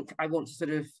I think I want to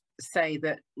sort of say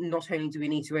that not only do we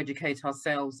need to educate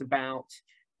ourselves about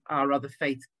our other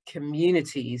faith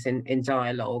communities in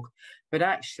dialogue, but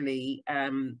actually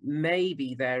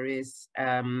maybe there is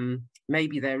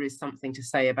something to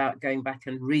say about going back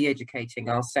and re-educating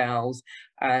ourselves,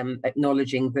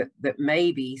 acknowledging that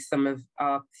maybe some of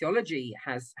our theology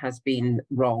has been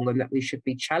wrong, and that we should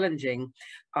be challenging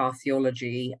our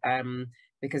theology,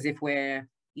 because if we're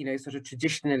sort of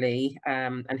traditionally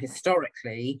and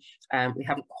historically we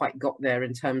haven't quite got there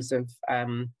in terms of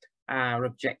our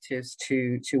objectives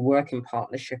to work in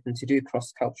partnership and to do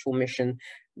cross-cultural mission,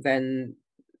 then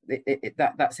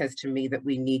that says to me that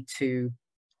we need to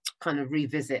kind of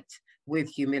revisit with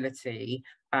humility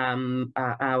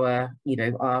our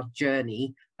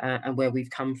journey and where we've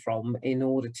come from, in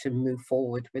order to move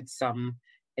forward with some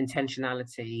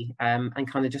intentionality,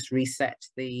 and kind of just reset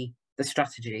the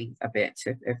strategy a bit,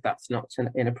 if that's not an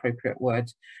inappropriate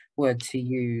word to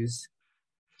use.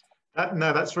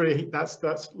 No, that's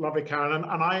lovely, Karen,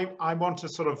 and I want to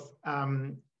sort of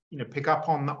pick up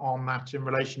on that in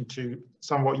relation to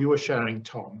some of what you were sharing,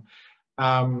 Tom.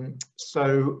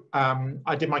 So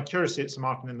I did my curacy at St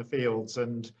Martin in the Fields,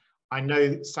 and I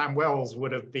know Sam Wells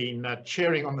would have been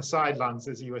cheering on the sidelines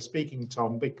as you were speaking,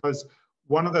 Tom, because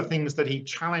one of the things that he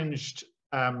challenged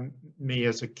me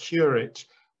as a curate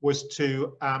was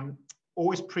to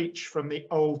always preach from the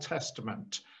Old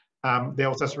Testament. The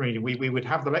Old Testament reading. We would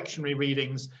have the lectionary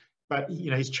readings, but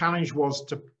his challenge was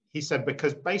to, he said,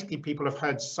 because basically people have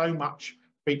heard so much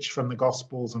preached from the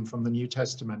Gospels and from the New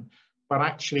Testament, but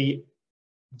actually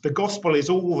the Gospel is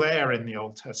all there in the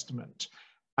Old Testament,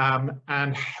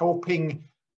 and helping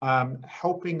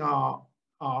our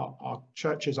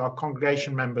churches, our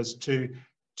congregation members to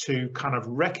kind of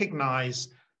recognize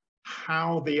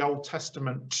how the Old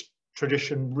Testament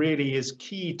tradition really is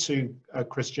key to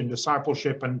Christian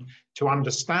discipleship and to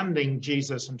understanding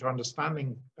Jesus and to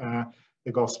understanding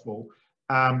the gospel.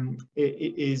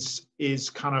 It is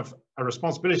kind of a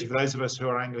responsibility for those of us who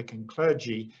are Anglican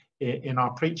clergy in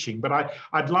our preaching. But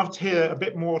I'd love to hear a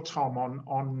bit more, Tom,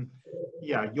 on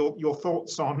your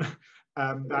thoughts on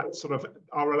that sort of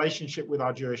our relationship with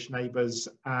our Jewish neighbours,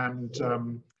 and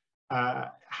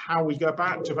how we go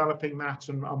about developing that,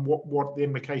 and what the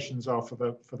implications are for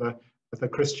the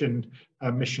Christian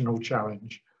missional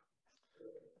challenge.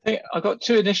 I think I've got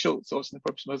two initial thoughts, and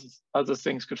probably some other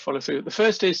things could follow through. The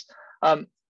first is,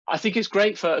 I think it's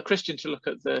great for a Christian to look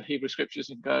at the Hebrew scriptures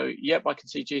and go, yep, I can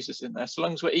see Jesus in there, so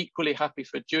long as we're equally happy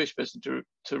for a Jewish person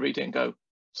to read it and go,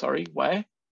 sorry, where?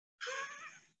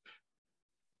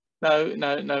 No,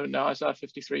 Isaiah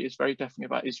 53 is very definitely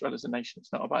about Israel as a nation.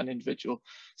 It's not about an individual.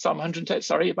 Psalm 110,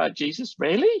 sorry, about Jesus?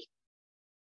 Really?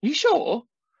 You sure?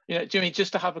 Do you mean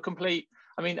just to have a complete,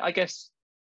 I guess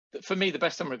for me, the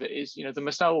best summary of it is, the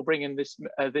Messiah will bring in this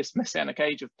messianic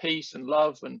age of peace and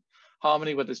love and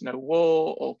harmony where there's no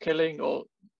war or killing, or,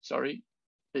 sorry,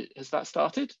 has that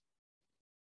started?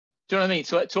 Do you know what I mean?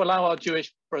 So to allow our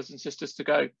Jewish brothers and sisters to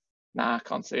go, nah, I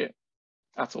can't see it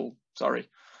at all, sorry,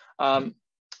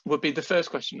 would be the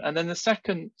first question. And then the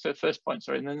second, so first point,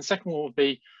 sorry, and then the second one would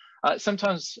be,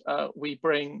 sometimes we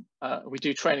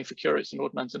do training for curates and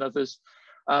ordinands and others,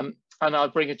 And I'll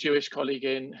bring a Jewish colleague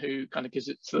in who kind of gives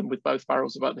it to them with both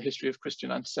barrels about the history of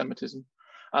Christian anti-Semitism.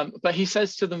 But he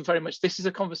says to them very much, this is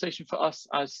a conversation for us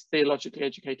as theologically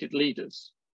educated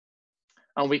leaders.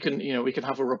 And we can, you know, we can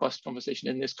have a robust conversation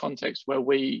in this context where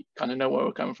we kind of know where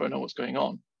we're coming from, know what's going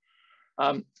on.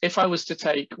 If I was to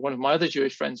take one of my other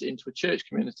Jewish friends into a church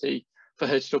community for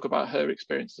her to talk about her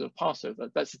experiences of Passover,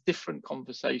 that's a different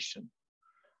conversation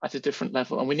at a different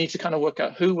level. And we need to kind of work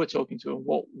out who we're talking to and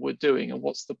what we're doing and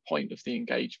what's the point of the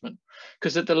engagement.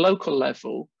 Because at the local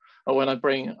level, or when I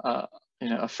bring you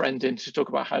know, a friend in to talk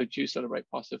about how Jews celebrate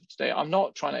Passover today, I'm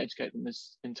not trying to educate them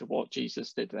into what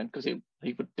Jesus did then, because he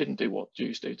didn't do what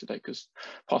Jews do today, because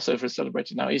Passover is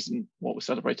celebrated now isn't what was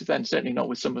celebrated then, certainly not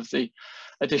with some of the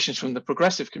additions from the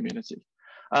progressive community.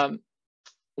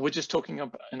 We're just talking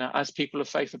about, you know, as people of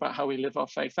faith, about how we live our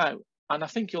faith out. And I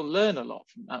think you'll learn a lot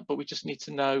from that, but we just need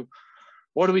to know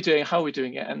what are we doing, how are we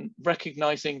doing it, and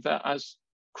recognizing that as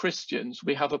Christians,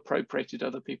 we have appropriated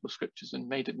other people's scriptures and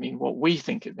made it mean what we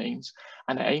think it means,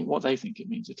 and it ain't what they think it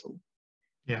means at all.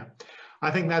 Yeah,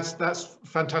 I think that's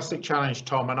fantastic challenge,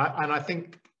 Tom, and I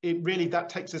think it really, that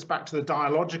takes us back to the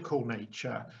dialogical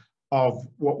nature of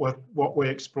what we're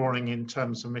exploring in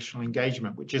terms of missional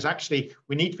engagement, which is actually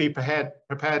we need to be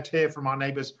prepared to hear from our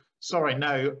neighbours. Sorry,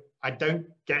 no, I don't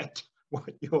get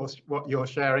what you're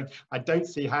sharing. I don't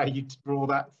see how you draw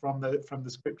that from the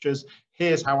scriptures.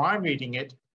 Here's how I'm reading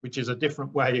it, which is a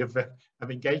different way of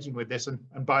engaging with this. And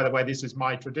by the way, this is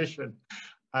my tradition.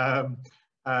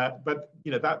 But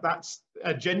you know, that's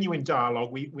a genuine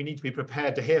dialogue. We need to be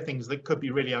prepared to hear things that could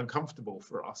be really uncomfortable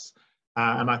for us.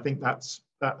 And I think that's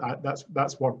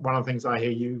one of the things I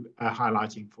hear you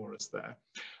highlighting for us there.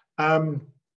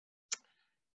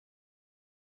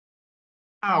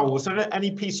 Al, was there any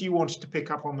piece you wanted to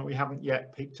pick up on that we haven't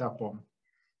yet picked up on?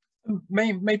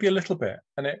 Maybe a little bit,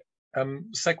 and it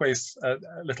segues a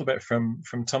little bit from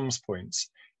Tom's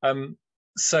points.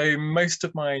 So most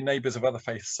of my neighbours of other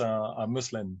faiths are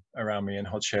Muslim around me in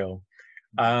Hodge Hill.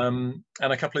 And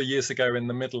a couple of years ago, in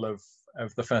the middle of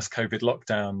the first COVID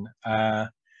lockdown,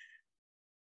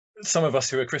 some of us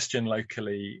who are Christian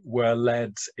locally were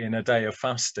led in a day of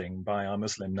fasting by our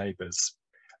Muslim neighbours.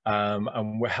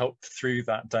 And were helped through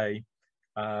that day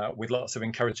with lots of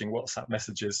encouraging WhatsApp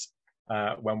messages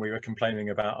when we were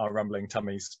complaining about our rumbling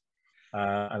tummies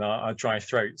and our dry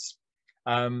throats.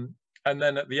 And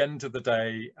then at the end of the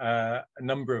day, a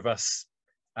number of us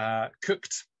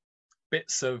cooked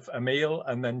bits of a meal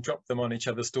and then dropped them on each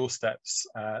other's doorsteps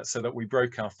so that we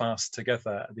broke our fast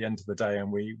together at the end of the day,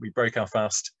 and we broke our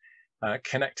fast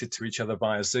connected to each other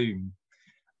via Zoom.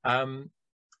 And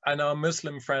our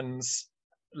Muslim friends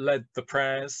led the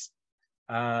prayers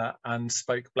and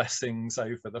spoke blessings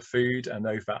over the food and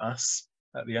over us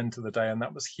at the end of the day, and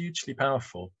that was hugely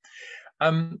powerful.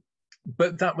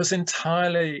 But that was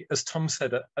entirely, as Tom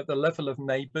said, at the level of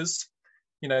neighbours.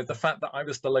 You know, the fact that I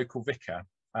was the local vicar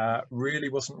really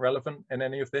wasn't relevant in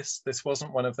any of this. This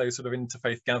wasn't one of those sort of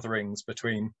interfaith gatherings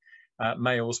between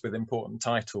males with important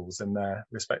titles in their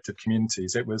respective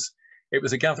communities. It was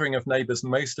a gathering of neighbours,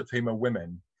 most of whom are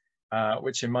women,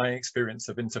 which in my experience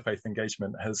of interfaith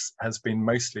engagement has been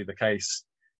mostly the case,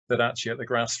 that actually at the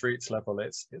grassroots level,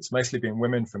 it's mostly been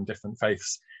women from different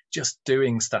faiths just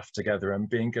doing stuff together and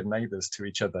being good neighbours to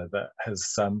each other that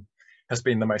has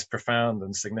been the most profound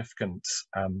and significant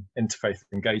interfaith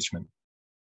engagement.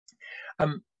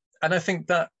 And I think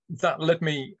that led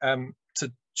me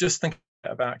to just think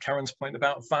about Karen's point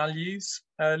about values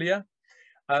earlier.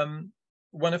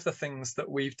 One of the things that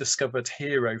we've discovered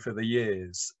here over the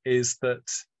years is that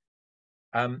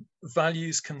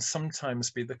values can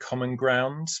sometimes be the common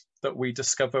ground that we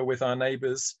discover with our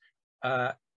neighbours,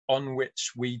 on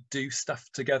which we do stuff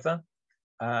together,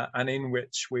 and in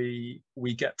which we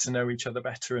get to know each other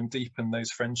better and deepen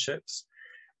those friendships.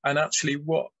 And actually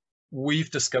what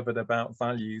we've discovered about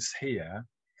values here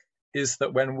is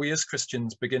that when we as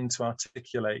Christians begin to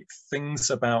articulate things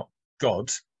about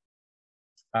God,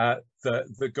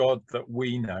 the God that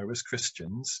we know as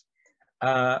Christians,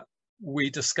 we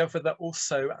discover that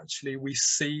also actually we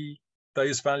see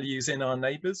those values in our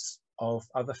neighbours of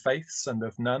other faiths and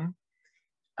of none.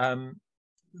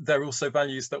 They're also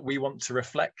values that we want to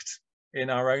reflect in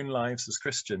our own lives as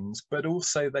Christians, but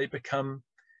also they become,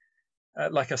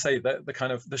 like I say, the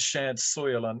kind of the shared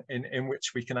soil in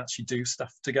which we can actually do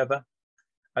stuff together.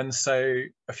 And so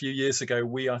a few years ago,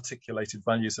 we articulated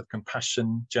values of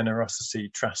compassion, generosity,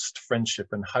 trust, friendship,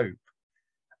 and hope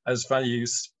as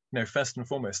values, you know, first and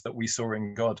foremost, that we saw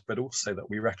in God, but also that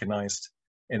we recognized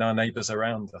in our neighbours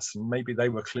around us. And maybe they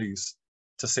were clues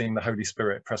to seeing the Holy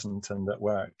Spirit present and at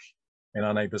work in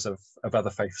our neighbours of other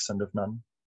faiths and of none.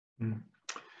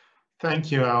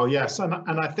 Thank you, Al. Yes, and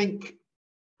I think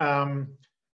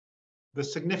the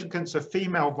significance of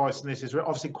female voice in this is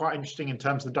obviously quite interesting in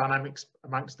terms of the dynamics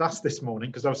amongst us this morning,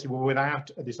 because obviously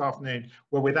this afternoon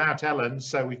we're without Ellen,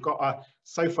 so we've got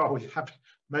so far we have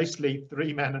mostly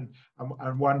 3 men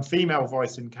and 1 female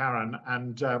voice in Karen,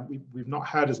 and we've not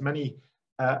heard as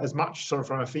much sort of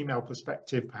from a female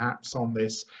perspective perhaps on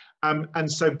this. And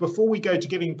so before we go to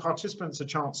giving participants a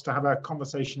chance to have a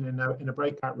conversation in a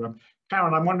breakout room,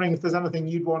 Karen, I'm wondering if there's anything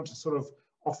you'd want to sort of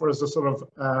offer as a sort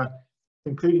of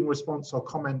concluding response or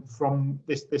comment from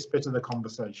this bit of the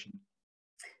conversation.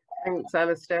 Thanks,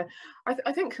 Alistair.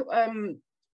 I think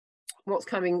what's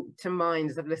coming to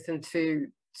mind as I've listened to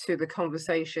the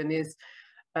conversation is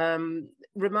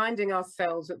reminding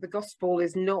ourselves that the gospel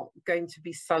is not going to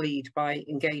be sullied by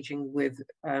engaging with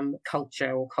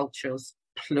culture or cultures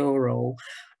plural,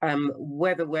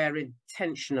 whether we're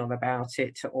intentional about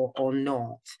it or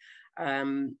not.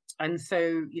 And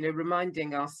so, you know,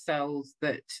 reminding ourselves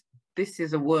that this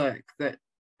is a work that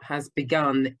has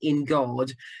begun in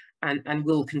God and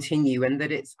will continue, and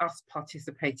that it's us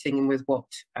participating with what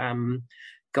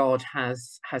God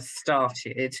has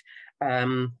started,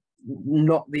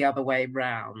 not the other way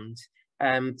round.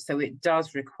 So it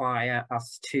does require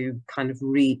us to kind of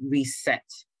reset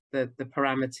the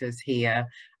parameters here,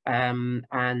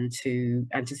 and to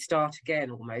start again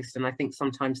almost. And I think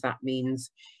sometimes that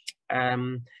means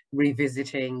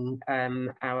revisiting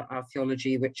our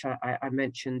theology, which I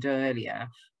mentioned earlier,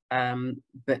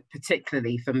 but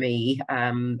particularly for me,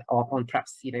 on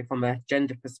perhaps, you know, from a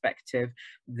gender perspective,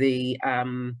 the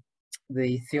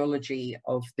theology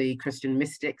of the Christian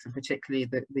mystics, and particularly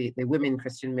the women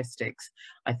Christian mystics,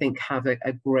 I think have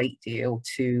a great deal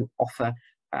to offer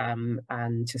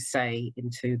and to say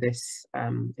into this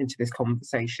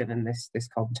conversation and this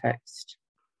context.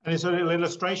 And is there a little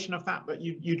illustration of that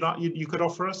you could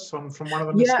offer us from one of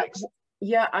the mystics?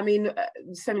 Yeah, I mean,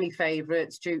 so many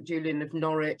favourites, Julian of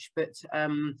Norwich, but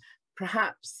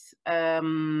perhaps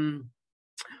one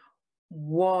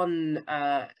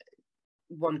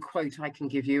quote I can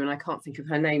give you, and I can't think of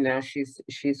her name now.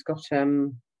 She's got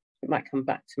it might come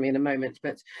back to me in a moment,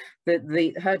 but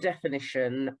her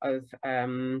definition of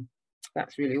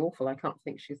that's really awful. I can't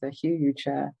think. She's a huge.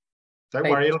 Don't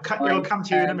worry, it'll come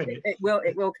to you in a minute. It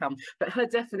will come. But her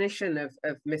definition of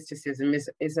mysticism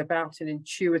is about an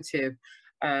intuitive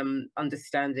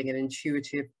understanding, an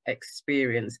intuitive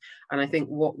experience. And I think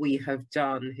what we have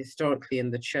done historically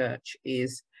in the church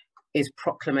is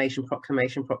proclamation,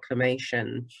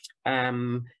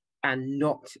 and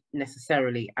not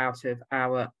necessarily out of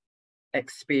our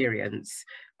experience,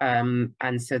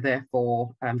 and so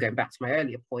therefore, going back to my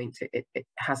earlier point, it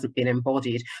hasn't been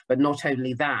embodied. But not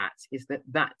only that, is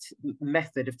that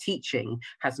method of teaching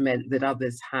has meant that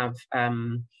others have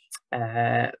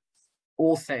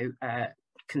also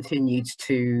continued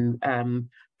to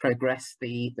progress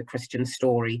the Christian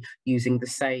story using the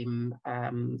same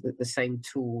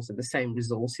tools and the same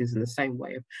resources and the same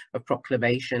way of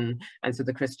proclamation. And so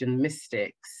the Christian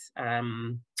mystics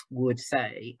would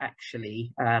say,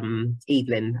 actually,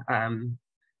 Evelyn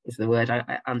is the word,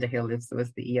 Underhill was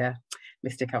the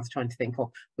mystic I was trying to think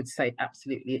of, would say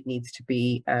absolutely it needs to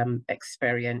be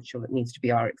experiential, it needs to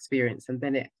be our experience, and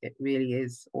then it really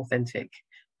is authentic.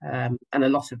 And a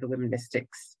lot of the women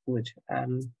mystics would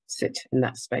sit in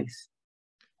that space.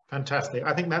 Fantastic.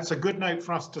 I think that's a good note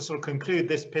for us to sort of conclude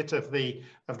this bit of the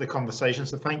conversation.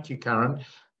 So thank you, Karen.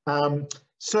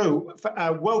 So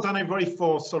well done everybody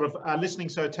for sort of listening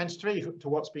so attentively to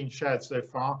what's been shared so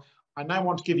far. I now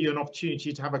want to give you an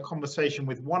opportunity to have a conversation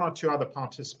with 1 or 2 other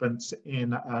participants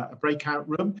in a breakout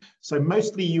room. So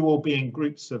mostly you will be in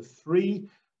groups of 3,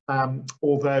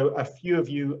 although a few of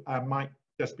you might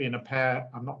just be in a pair.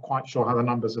 I'm not quite sure how the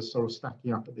numbers are sort of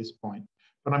stacking up at this point.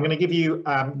 But I'm going to give you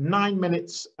 9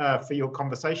 minutes for your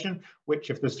conversation, which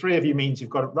if there's 3 of you means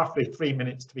you've got roughly 3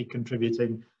 minutes to be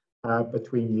contributing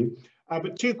between you.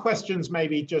 But 2 questions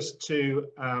maybe just to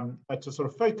sort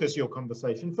of focus your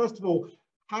conversation. First of all,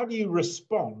 how do you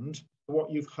respond to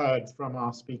what you've heard from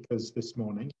our speakers this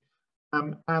morning?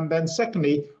 And then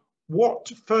secondly, what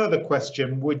further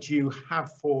question would you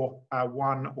have for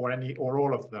one or any or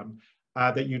all of them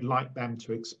that you'd like them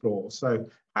to explore? So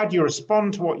how do you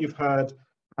respond to what you've heard,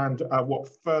 and what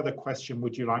further question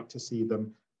would you like to see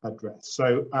them address?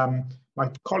 So my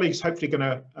colleague's hopefully going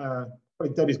to,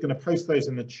 Debbie's going to post those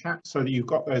in the chat so that you've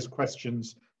got those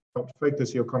questions to help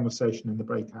focus your conversation in the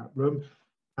breakout room.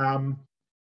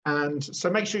 And so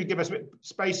make sure you give us a bit of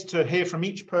space to hear from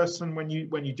each person when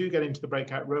you do get into the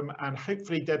breakout room. And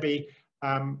hopefully Debbie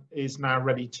is now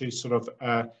ready to sort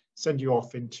of send you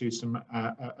off into some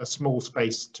a small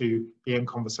space to be in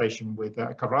conversation with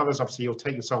a couple of others. Obviously, you'll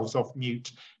take yourselves off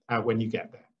mute when you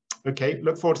get there. Okay,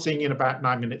 look forward to seeing you in about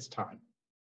 9 minutes' time.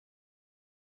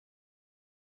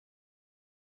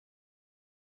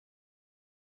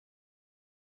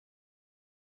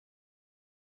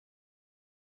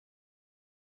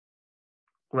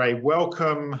 Great,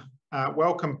 welcome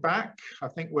back. I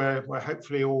think we're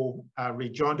hopefully all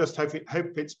rejoined us. Hope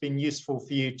it's been useful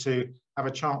for you to have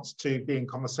a chance to be in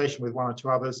conversation with one or two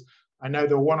others. I know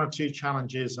there were one or two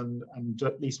challenges, and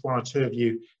at least one or two of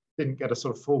you didn't get a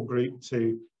sort of full group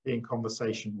to be in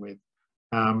conversation with.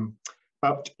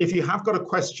 But if you have got a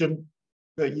question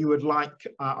that you would like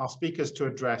our speakers to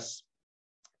address,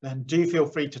 then do feel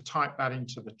free to type that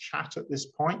into the chat at this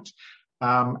point.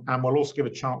 And we'll also give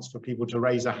a chance for people to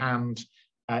raise a hand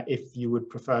if you would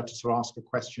prefer to sort of ask a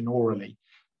question orally.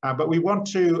 But we want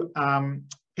to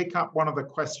pick up one of the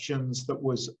questions that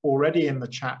was already in the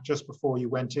chat just before you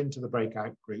went into the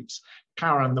breakout groups.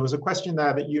 Karen, there was a question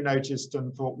there that you noticed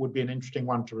and thought would be an interesting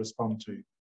one to respond to.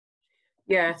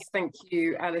 Yes, thank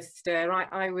you, Alistair.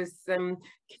 I was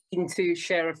keen to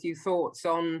share a few thoughts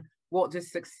on what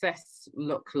does success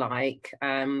look like.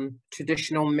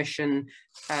 Traditional mission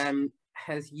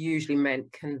has usually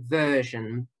meant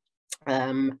conversion,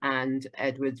 and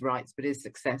Edwards writes, but is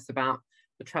success about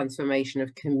the transformation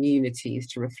of communities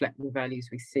to reflect the values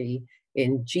we see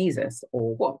in Jesus,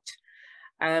 or what?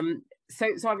 So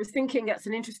I was thinking that's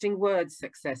an interesting word,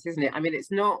 success, isn't it? I mean,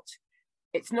 it's not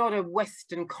a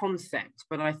Western concept,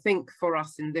 but I think for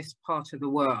us in this part of the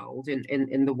world,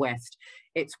 in the West,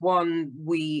 it's one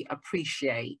we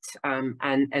appreciate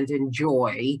and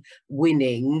enjoy.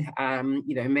 Winning,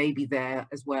 you know, maybe there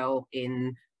as well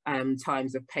in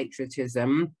times of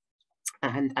patriotism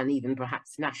and even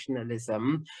perhaps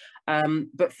nationalism.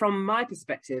 But from my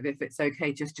perspective, if it's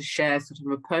okay just to share sort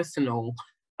of a personal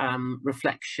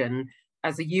reflection,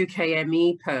 as a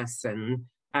UKME person,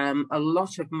 a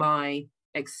lot of my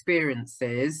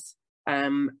experiences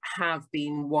have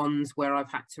been ones where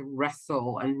I've had to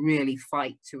wrestle and really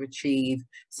fight to achieve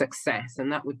success,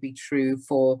 and that would be true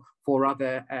for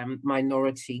other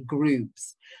minority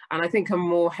groups. And I think a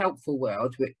more helpful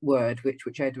word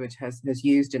which Edward has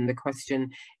used in the question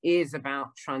is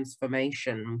about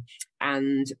transformation.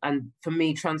 And for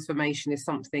me, transformation is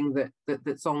something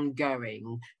that's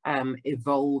ongoing,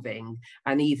 evolving.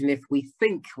 And even if we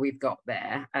think we've got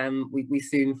there, we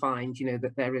soon find, you know,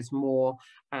 that there is more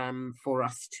for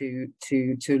us to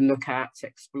look at, to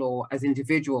explore as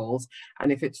individuals.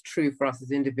 And if it's true for us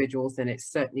as individuals, then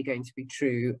it's certainly going to be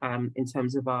true in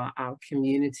terms of our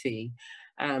community.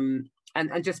 And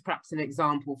just perhaps an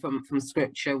example from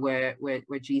scripture where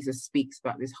Jesus speaks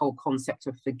about this whole concept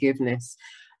of forgiveness.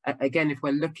 Again, if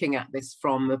we're looking at this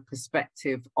from a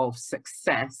perspective of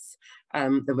success,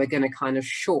 then we're going to kind of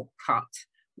shortcut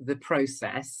the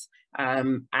process,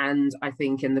 and I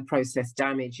think in the process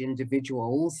damage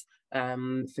individuals.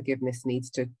 Forgiveness needs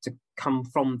to come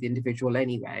from the individual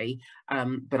anyway,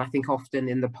 but I think often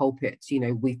in the pulpit, you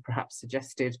know, we've perhaps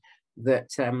suggested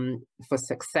that for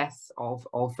success of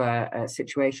a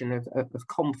situation of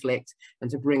conflict and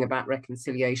to bring about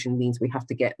reconciliation means we have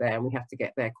to get there, and we have to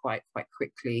get there quite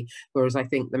quickly. Whereas I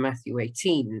think the Matthew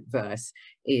 18 verse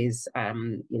is,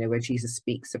 you know, where Jesus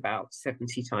speaks about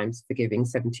 70 times forgiving,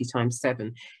 70 times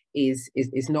 7 is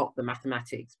not the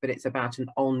mathematics, but it's about an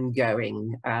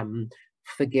ongoing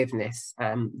forgiveness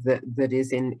that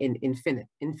is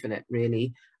infinite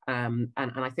really. And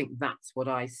I think that's what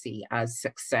I see as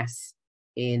success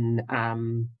in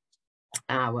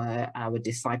our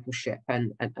discipleship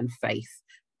and faith.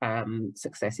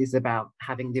 Success is about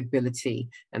having the ability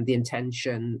and the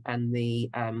intention and the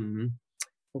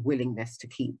willingness to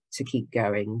keep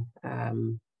going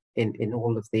in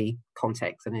all of the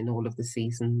contexts and in all of the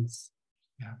seasons.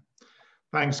 Yeah.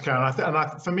 Thanks, Karen.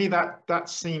 For me, that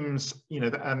seems, you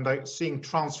know, and seeing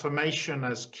transformation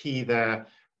as key there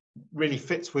really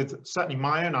fits with certainly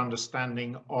my own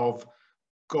understanding of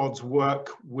God's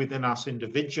work within us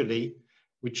individually,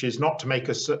 which is not to make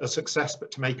us a success,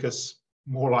 but to make us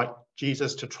more like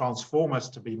Jesus, to transform us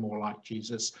to be more like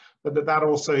Jesus. But that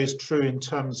also is true in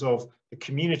terms of the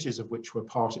communities of which we're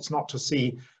part. It's not to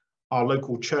see our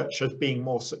local church as being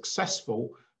more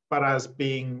successful, but as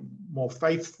being more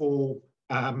faithful,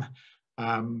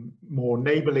 more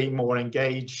neighbourly, more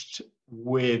engaged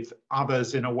with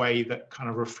others in a way that kind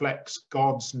of reflects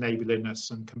God's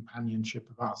neighbourliness and companionship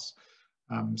of us.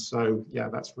 So yeah,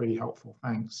 that's really helpful.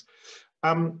 Thanks.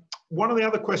 One of the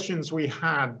other questions we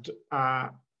had,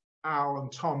 Al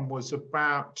and Tom, was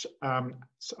about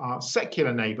our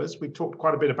secular neighbours. We talked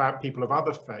quite a bit about people of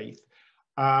other faith.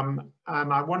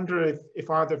 And I wonder if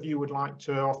either of you would like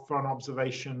to offer an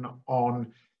observation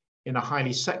on, in a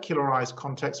highly secularized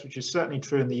context, which is certainly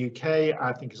true in the UK,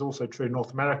 I think is also true in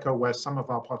North America, where some of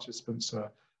our participants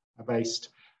are based.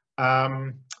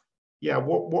 Yeah,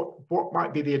 what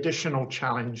might be the additional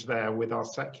challenge there with our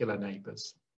secular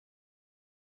neighbours?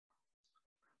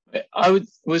 I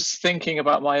was thinking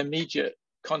about my immediate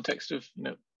context of, you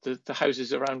know, the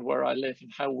houses around where I live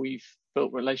and how we've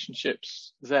built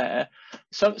relationships there.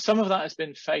 Some of that has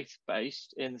been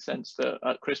faith-based, in the sense that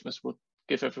at Christmas we'll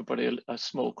give everybody a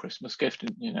small Christmas gift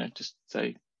and, you know, just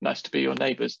say nice to be your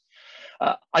neighbours.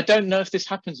 I don't know if this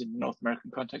happens in the North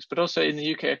American context, but also in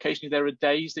the UK, occasionally there are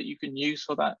days that you can use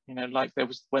for that. You know, like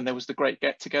when there was the great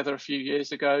get together a few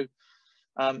years ago.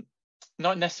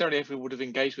 Not necessarily everyone would have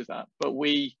engaged with that, but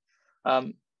we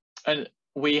live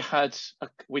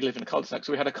in a cul-de-sac,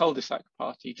 so we had a cul-de-sac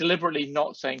party, deliberately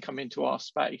not saying come into our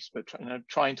space, but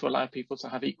trying to allow people to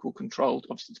have equal control.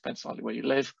 Obviously, it depends slightly where you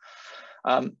live.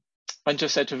 And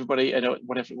just said to everybody, you know,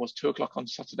 whatever it was, 2 o'clock on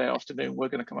Saturday afternoon, we're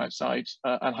going to come outside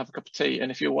and have a cup of tea.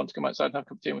 And if you want to come outside and have a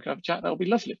cup of tea and we can have a chat, that'll be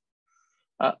lovely.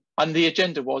 And the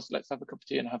agenda was, let's have a cup of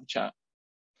tea and have a chat.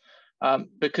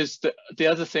 Because the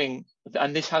other thing,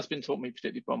 and this has been taught me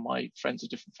particularly by my friends of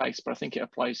different faiths, but I think it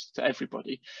applies to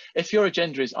everybody. If your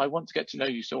agenda is, I want to get to know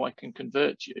you so I can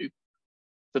convert you,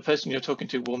 the person you're talking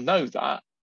to will know that,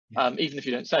 even if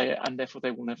you don't say it, and therefore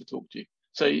they will never talk to you.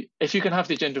 So if you can have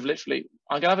the agenda of literally,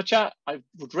 I'm going to have a chat, I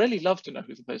would really love to know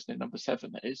who the person in number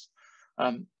 7 is.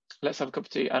 Let's have a cup of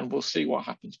tea and we'll see what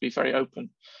happens. Be very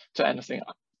open to anything.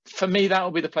 For me, that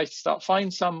will be the place to start.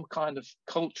 Find some kind of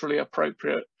culturally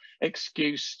appropriate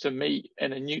excuse to meet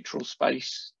in a neutral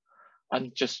space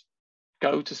and just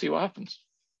go to see what happens.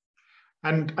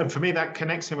 And for me, that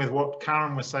connects in with what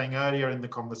Karen was saying earlier in the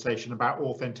conversation about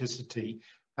authenticity.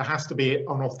 There has to be an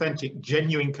authentic,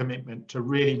 genuine commitment to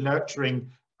really nurturing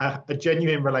a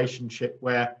genuine relationship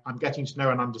where I'm getting to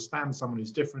know and understand someone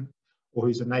who's different or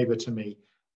who's a neighbour to me.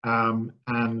 And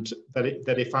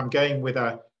that if I'm going with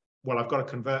well, I've got to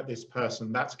convert this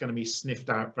person, that's going to be sniffed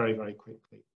out very, very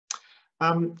quickly.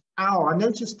 Al, I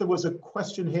noticed there was a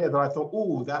question here that I thought,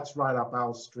 oh, that's right up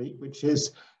Al's street, which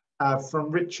is from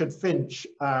Richard Finch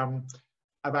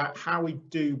about how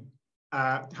do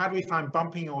we find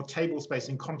bumping or table space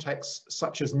in contexts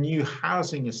such as new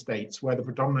housing estates where the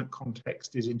predominant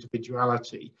context is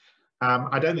individuality?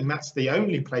 I don't think that's the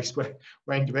only place where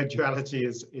individuality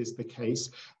is the case.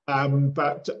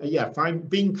 But yeah,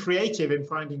 being creative in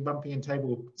finding bumping and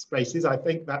table spaces, I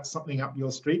think that's something up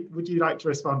your street. Would you like to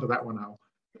respond to that one, Al?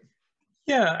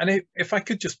 Yeah, and if I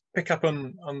could just pick up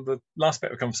on the last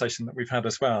bit of conversation that we've had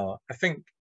as well, I think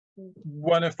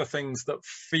one of the things that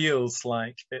feels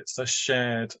like it's a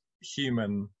shared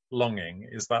human longing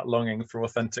is that longing for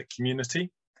authentic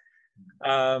community,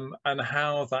 and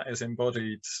how that is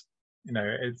embodied, you know,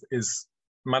 it is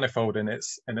manifold in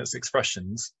its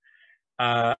expressions,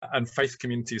 and faith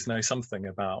communities know something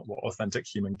about what authentic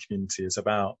human community is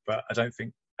about, but I don't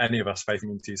think any of us faith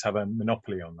communities have a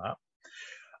monopoly on that.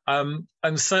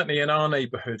 And certainly in our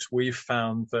neighbourhood, we've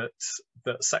found that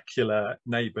secular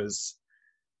neighbours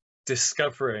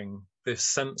discovering this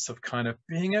sense of kind of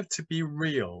being able to be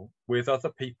real with other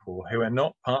people who are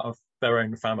not part of their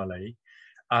own family,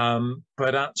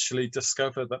 but actually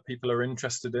discover that people are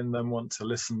interested in them, want to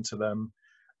listen to them,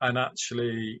 and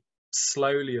actually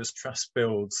slowly, as trust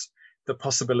builds, the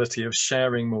possibility of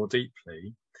sharing more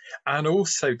deeply, and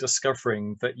also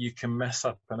discovering that you can mess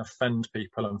up and offend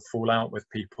people and fall out with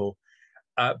people,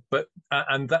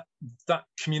 and that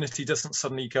community doesn't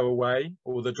suddenly go away,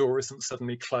 or the door isn't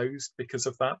suddenly closed because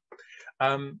of that.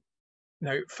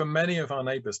 No, for many of our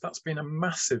neighbours, that's been a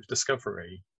massive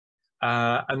discovery,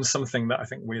 and something that I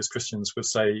think we as Christians would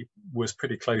say was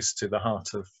pretty close to the heart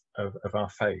of our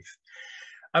faith.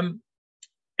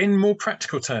 In more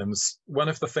practical terms, one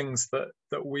of the things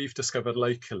that we've discovered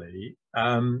locally,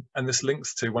 and this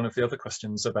links to one of the other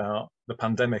questions about the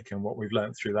pandemic and what we've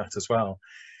learned through that as well,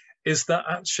 is that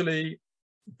actually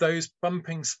those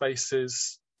bumping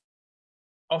spaces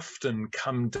often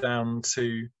come down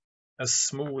to as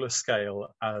small a scale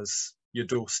as your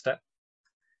doorstep.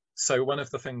 So one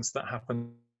of the things that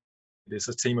happened is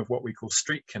a team of what we call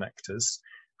street connectors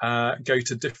go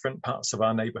to different parts of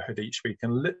our neighbourhood each week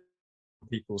and lit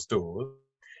people's doors,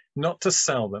 not to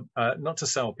sell them, not to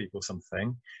sell people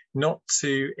something, not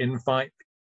to invite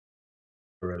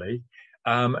people, really,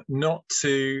 not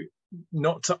to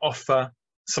offer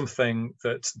something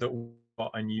that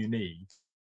what and you need.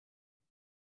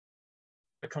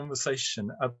 A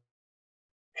conversation of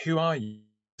who are you?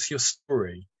 What's your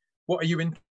story? What are you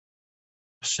in?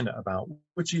 passionate about,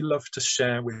 would you love to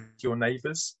share with your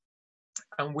neighbours?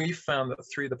 And we found that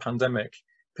through the pandemic,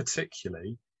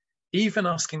 particularly, even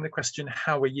asking the question,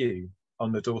 how are you,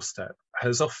 on the doorstep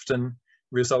has often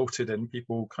resulted in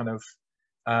people kind of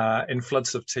in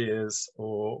floods of tears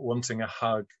or wanting a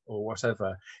hug or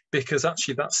whatever, because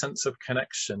actually that sense of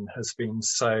connection has been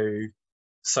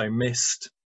so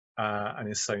missed and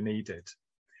is so needed.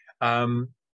 And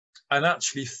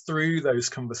actually through those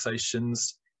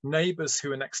conversations, neighbours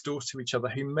who are next door to each other,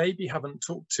 who maybe haven't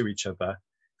talked to each other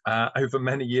over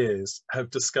many years,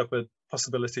 have discovered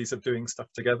possibilities of doing stuff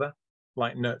together,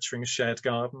 like nurturing a shared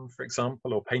garden, for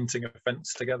example, or painting a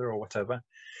fence together or whatever.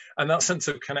 And that sense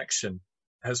of connection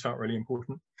has felt really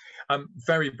important.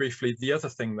 Very briefly, the other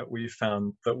thing that we've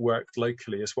found that worked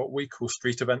locally is what we call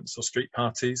street events or street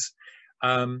parties.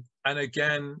 And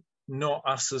again, not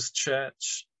us as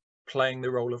church playing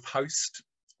the role of host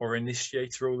or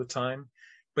initiator all the time,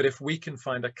 but if we can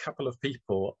find a couple of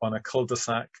people on a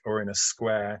cul-de-sac or in a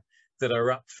square that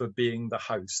are up for being the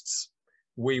hosts,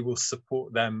 we will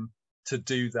support them to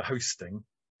do the hosting,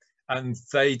 and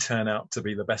they turn out to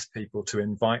be the best people to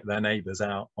invite their neighbours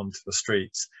out onto the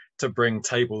streets, to bring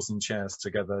tables and chairs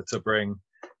together, to bring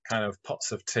kind of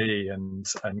pots of tea and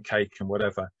cake and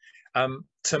whatever,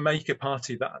 to make a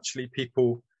party that actually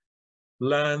people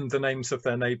learn the names of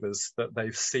their neighbours that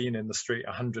they've seen in the street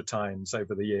 100 times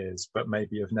over the years, but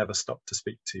maybe have never stopped to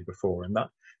speak to before. And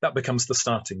that becomes the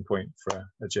starting point for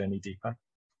a journey deeper.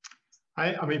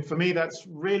 I mean, for me, that's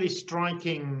really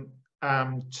striking,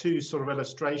 two sort of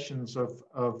illustrations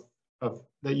of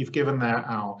that you've given there,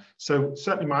 Al. So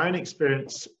certainly my own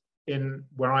experience in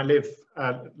where I live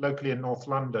locally in North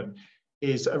London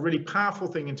is a really powerful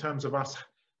thing in terms of us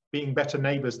being better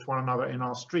neighbours to one another in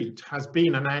our street, has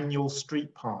been an annual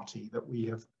street party that we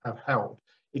have held.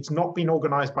 It's not been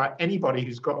organised by anybody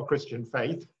who's got a Christian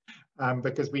faith,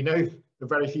 because we know the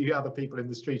very few other people in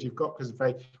the street who've got Christian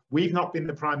faith. We've not been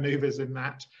the prime movers in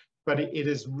that, but it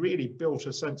has really built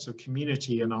a sense of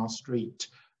community in our street.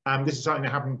 This is something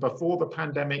that happened before the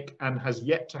pandemic and has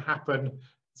yet to happen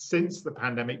since the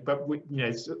pandemic, but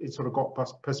it sort of got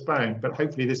postponed. But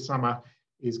hopefully this summer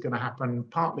is going to happen,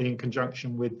 partly in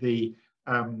conjunction with the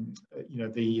Platinum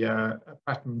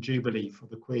Jubilee for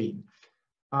the Queen.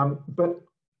 But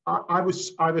I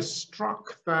was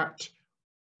struck that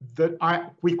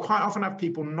we quite often have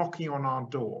people knocking on our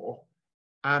door,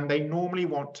 and they normally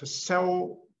want to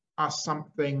sell us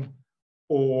something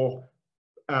or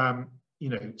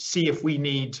see if we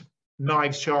need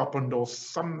knives sharpened or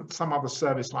some other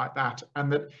service like that,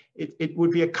 and that it would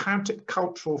be a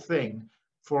countercultural thing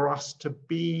for us to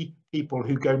be people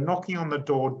who go knocking on the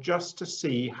door just to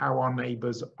see how our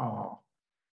neighbours are.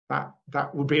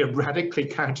 That would be a radically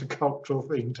countercultural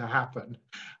thing to happen,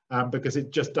 because it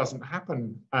just doesn't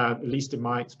happen, at least in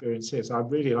my experience here. So I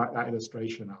really like that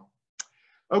illustration, Al.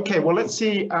 Okay, well, let's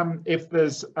see if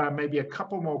there's maybe a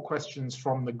couple more questions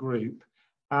from the group.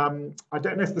 I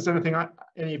don't know if there's anything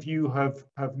any of you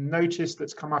have noticed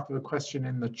that's come up with a question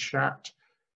in the chat.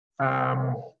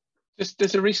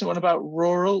 There's a recent one about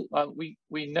rural. We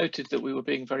noted that we were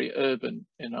being very urban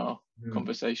in our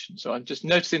conversation. So I'm just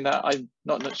noticing that. I'm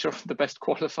not sure if I'm the best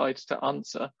qualified to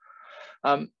answer.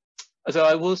 So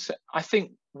I will say, I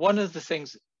think one of the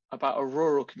things about a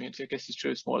rural community, I guess is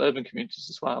true of small urban communities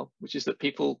as well, which is that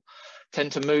people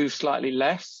tend to move slightly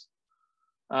less,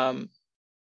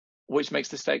 which makes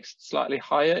the stakes slightly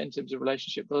higher in terms of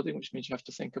relationship building, which means you have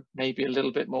to think of maybe a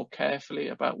little bit more carefully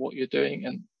about what you're doing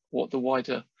and what the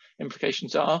wider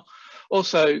implications are.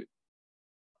 Also,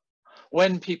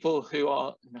 when people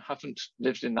who haven't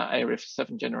lived in that area for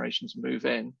 7 generations move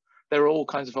in, there are all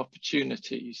kinds of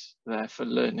opportunities there for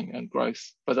learning and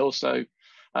growth, but also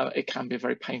it can be a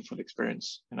very painful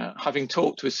experience. Having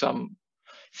talked with some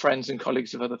friends and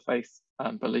colleagues of other faith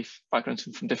and belief backgrounds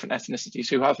from different ethnicities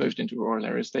who have moved into rural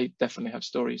areas, they definitely have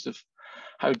stories of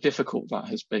how difficult that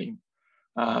has been.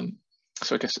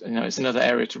 So I guess it's another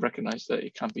area to recognise that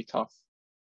it can be tough.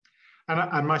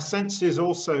 And my sense is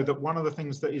also that one of the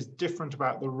things that is different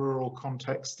about the rural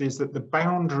context is that the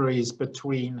boundaries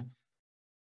between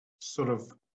sort of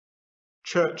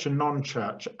church and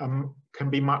non-church can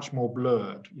be much more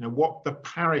blurred. What the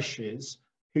parish is,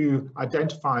 who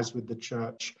identifies with the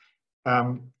church,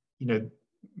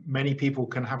 many people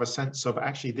can have a sense of,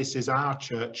 actually, this is our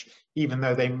church, even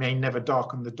though they may never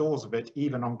darken the doors of it,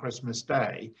 even on Christmas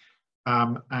Day.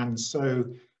 And so,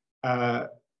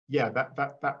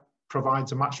 that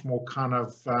provides a much more kind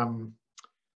of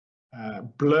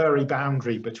blurry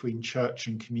boundary between church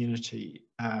and community,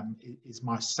 is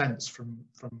my sense from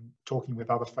talking with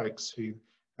other folks who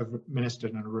have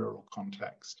ministered in a rural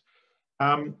context.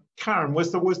 Karen,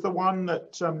 was the one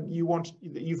that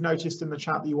you've noticed in the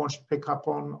chat that you wanted to pick up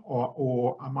on,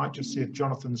 or I might just see if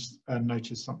Jonathan's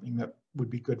noticed something that would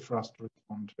be good for us to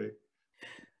respond to.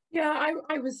 Yeah,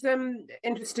 I was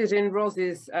interested in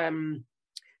Ros's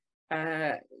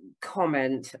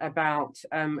comment about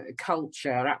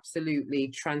culture absolutely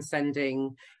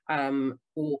transcending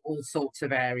all sorts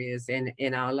of areas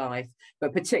in our life,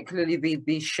 but particularly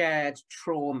the shared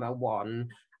trauma one.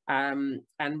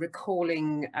 And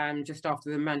recalling just after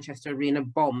the Manchester Arena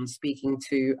bomb, speaking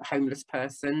to a homeless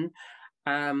person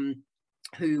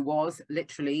who was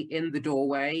literally in the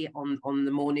doorway on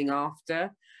the morning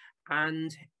after,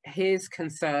 and his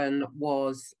concern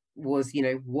was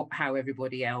how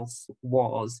everybody else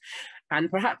was, and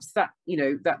perhaps that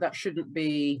that shouldn't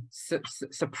be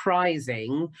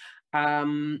surprising,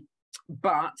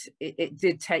 but it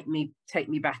did take me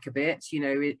back a bit,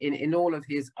 in all of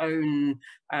his own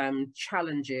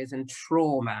challenges and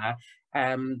trauma.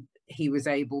 He was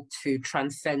able to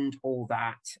transcend all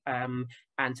that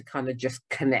and to kind of just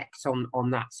connect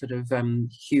on that sort of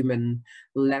human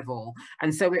level.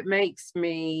 And so it makes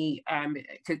me,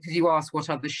 because you asked what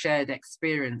are the shared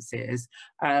experiences,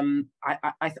 I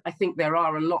think there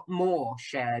are a lot more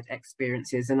shared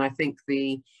experiences, and I think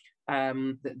the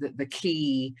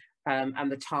key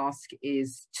and the task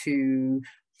is to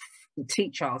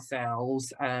teach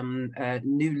ourselves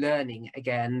new learning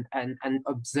again, and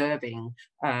observing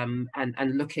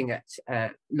and looking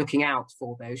out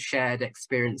for those shared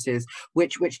experiences,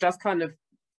 which does kind of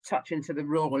touch into the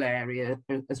rural area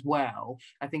as well.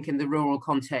 I think in the rural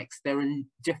context there are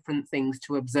different things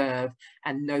to observe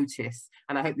and notice,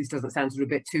 and I hope this doesn't sound sort of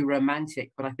a bit too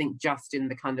romantic, but I think just in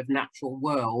the kind of natural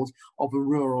world of a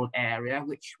rural area,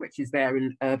 which is there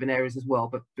in urban areas as well,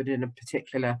 but in a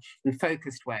particular and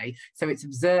focused way. So it's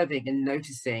observing and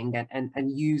noticing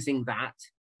and using that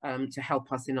to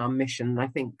help us in our mission. I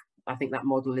think that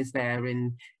model is there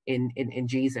in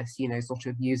Jesus, sort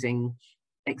of using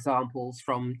examples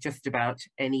from just about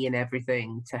any and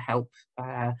everything to help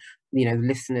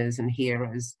listeners and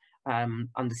hearers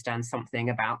understand something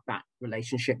about that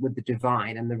relationship with the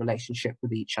divine and the relationship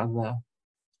with each other.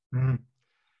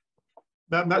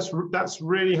 That's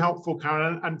really helpful,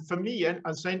 Karen. And for me,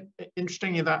 I'm saying,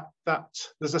 interestingly, that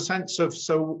there's a sense of,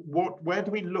 so where do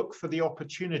we look for the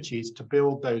opportunities to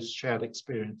build those shared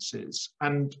experiences?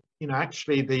 And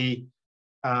actually the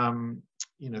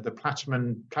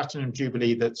platinum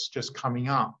jubilee that's just coming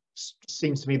up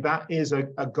seems to me that is a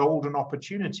golden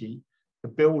opportunity to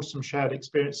build some shared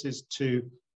experiences, to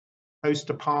host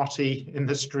a party in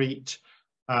the street,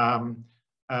 to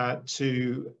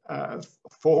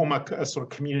form a sort of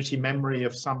community memory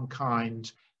of some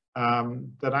kind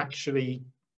that actually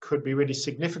could be really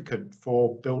significant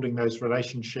for building those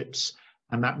relationships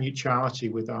and that mutuality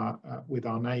with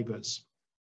our neighbours.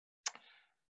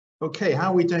 Okay,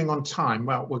 how are we doing on time?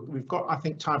 Well, we've got, I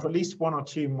think, time for at least one or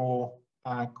two more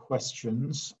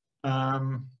questions.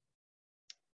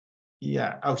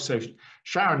 Yeah. Oh, so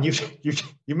Sharon, you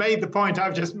made the point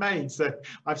I've just made. So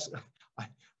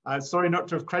I'm sorry not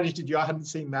to have credited you. I hadn't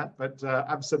seen that, but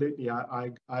absolutely,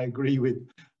 I agree with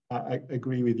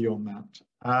you on that.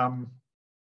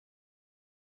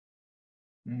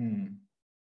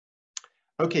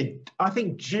 Okay, I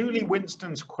think Julie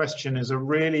Winston's question is a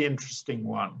really interesting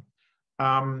one.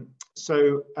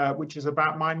 Which is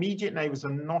about, my immediate neighbours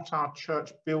are not our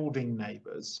church building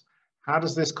neighbours. How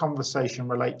does this conversation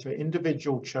relate to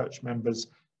individual church members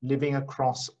living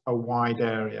across a wide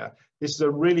area? This is a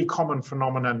really common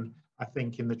phenomenon, I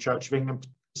think, in the Church of England,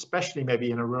 especially maybe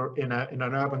in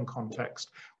an urban context,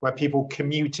 where people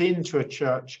commute into a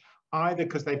church either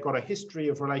because they've got a history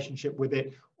of relationship with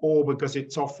it, or because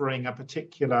it's offering a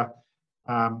particular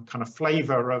kind of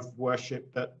flavour of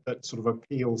worship that sort of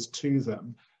appeals to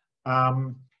them.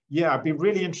 Yeah, I'd be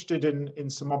really interested in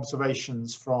some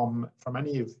observations from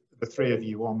any of the three of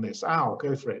you on this. Al,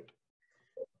 go for it.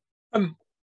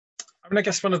 I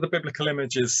guess one of the biblical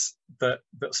images that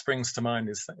springs to mind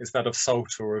is that of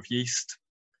salt or of yeast.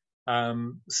 I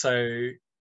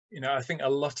think a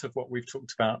lot of what we've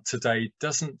talked about today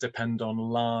doesn't depend on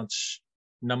large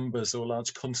numbers or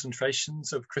large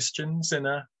concentrations of Christians in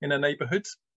a neighbourhood.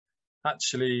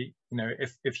 Actually,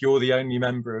 if you're the only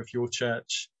member of your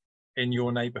church in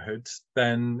your neighbourhood,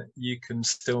 then you can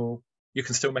still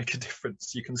make a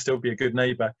difference. You can still be a good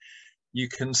neighbour. You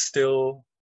can still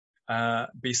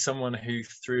be someone who,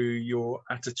 through your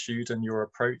attitude and your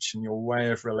approach and your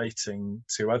way of relating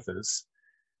to others,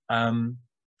 can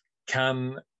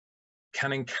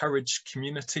encourage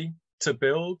community to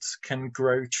build, can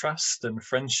grow trust and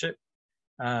friendship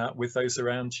with those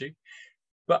around you.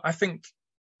 But I think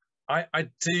I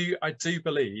do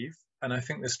believe, and I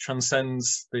think this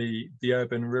transcends the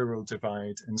urban-rural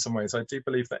divide in some ways. I do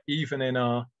believe that even in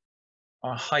our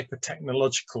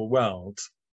hyper-technological world,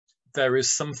 there is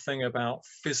something about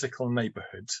physical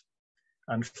neighbourhood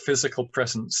and physical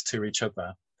presence to each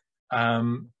other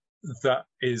that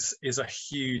is a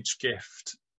huge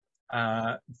gift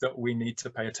that we need to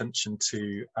pay attention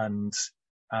to and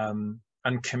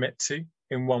commit to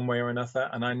in one way or another.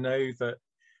 And I know that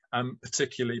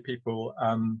particularly people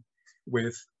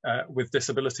with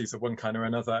disabilities of one kind or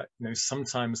another, you know,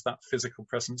 sometimes that physical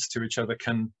presence to each other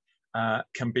can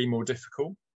be more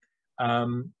difficult.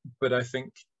 But I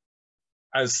think,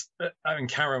 as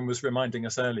Karen was reminding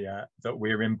us earlier, that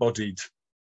we're embodied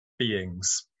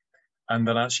beings, and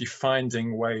that actually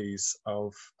finding ways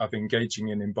of engaging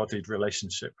in embodied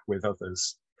relationship with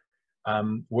others,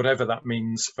 whatever that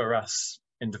means for us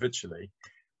individually,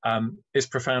 is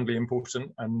profoundly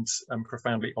important and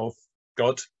profoundly of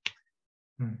God.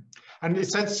 And it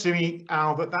says to me,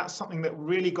 Al, that that's something that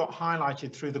really got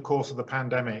highlighted through the course of the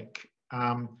pandemic,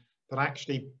 that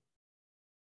actually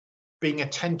being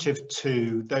attentive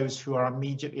to those who are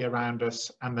immediately around us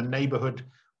and the neighbourhood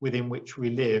within which we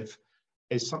live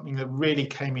is something that really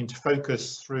came into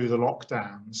focus through the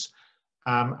lockdowns,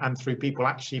 and through people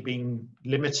actually being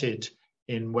limited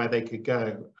in where they could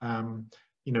go.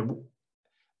 You know,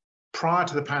 prior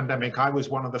to the pandemic, I was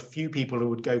one of the few people who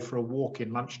would go for a walk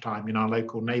in lunchtime in our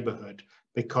local neighbourhood,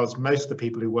 because most of the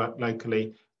people who work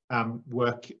locally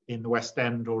work in the West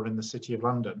End or in the City of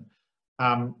London.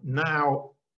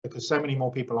 Now, because so many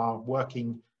more people are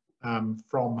working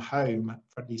from home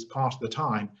for at least part of the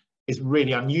time, it's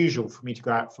really unusual for me to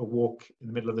go out for a walk in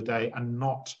the middle of the day and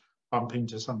not bump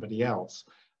into somebody else.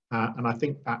 And I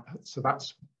think that, so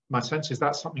that's my sense, is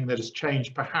that's something that has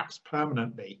changed perhaps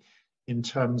permanently in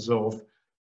terms of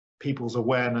people's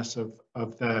awareness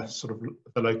of their sort of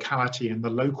the locality and the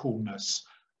localness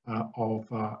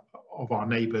of our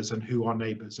neighbours and who our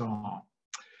neighbours are.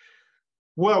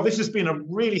 Well, this has been a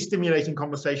really stimulating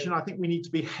conversation. I think we need to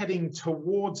be heading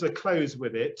towards a close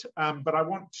with it, but I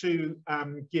want to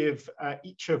give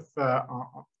each of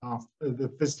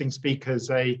the visiting speakers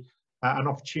an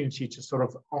opportunity to sort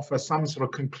of offer some sort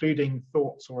of concluding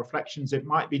thoughts or reflections. It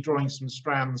might be drawing some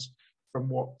strands from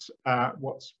what's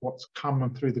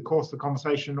come through the course of the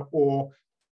conversation, or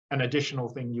an additional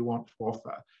thing you want to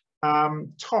offer.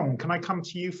 Tom, can I come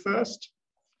to you first?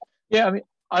 Yeah, I mean,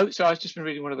 so I've just been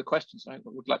reading one of the questions. I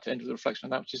would like to end with a reflection on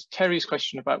that, which is Terry's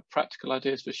question about practical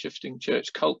ideas for shifting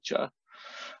church culture.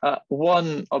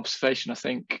 One observation, I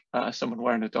think, someone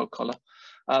wearing a dog collar,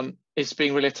 is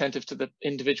being really attentive to the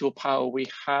individual power we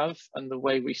have and the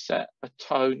way we set a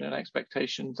tone and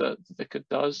expectation that the vicar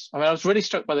does. I mean, I was really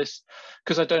struck by this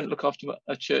because I don't look after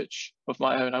a church of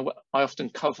my own. I often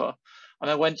cover. And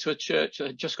I went to a church that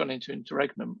had just gone into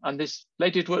interregnum, and this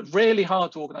lady had worked really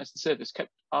hard to organise the service,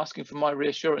 kept asking for my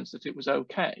reassurance that it was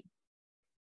okay.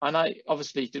 And I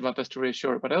obviously did my best to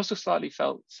reassure her, but I also slightly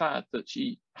felt sad that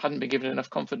she hadn't been given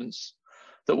enough confidence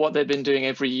that what they'd been doing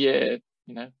every year,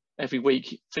 you know, every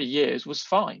week for years was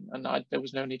fine, and there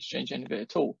was no need to change any of it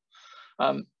at all.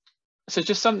 So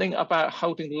just something about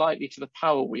holding lightly to the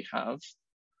power we have,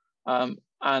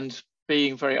 and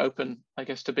being very open, I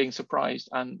guess, to being surprised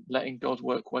and letting God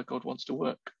work where God wants to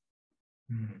work.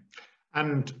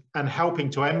 And helping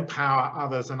to empower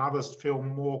others, and others feel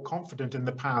more confident in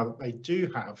the power that they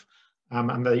do have,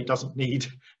 and that it doesn't need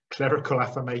clerical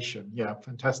affirmation. Yeah,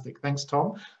 fantastic. Thanks,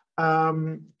 Tom.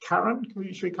 Karen,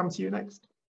 should we come to you next?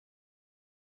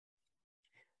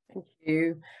 Thank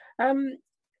you.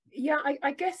 Yeah,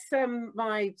 I guess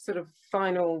my sort of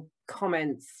final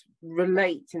comments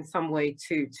relate in some way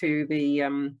to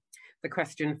the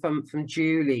question from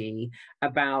Julie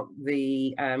about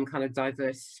the kind of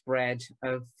diverse spread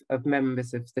of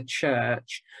members of the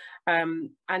church, and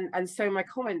so my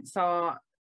comments are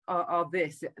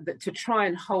this, that to try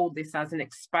and hold this as an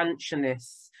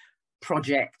expansionist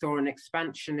project or an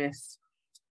expansionist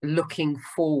looking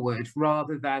forward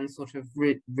rather than sort of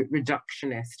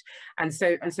reductionist. And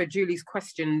so Julie's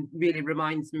question really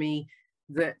reminds me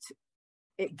that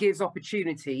it gives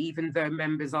opportunity, even though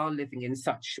members are living in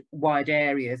such wide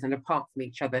areas and apart from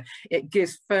each other, it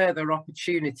gives further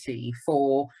opportunity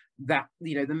for that,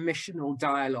 you know, the missional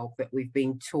dialogue that we've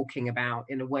been talking about,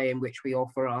 in a way in which we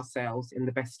offer ourselves in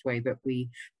the best way that we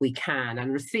can,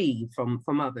 and receive from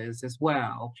others as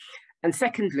well. And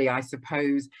secondly, I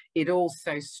suppose it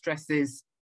also stresses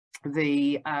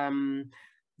the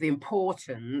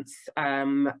importance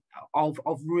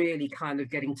of really kind of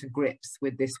getting to grips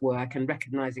with this work, and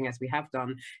recognizing, as we have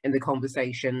done in the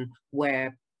conversation,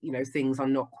 where you know, things are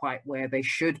not quite where they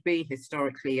should be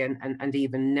historically and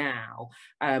even now,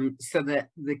 so that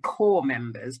the core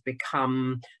members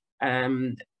become,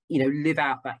 you know, live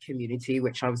out that community,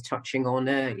 which I was touching on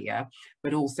earlier,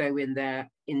 but also in their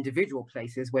individual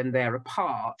places when they're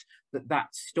apart,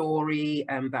 that story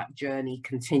and that journey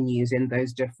continues in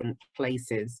those different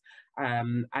places.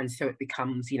 And so it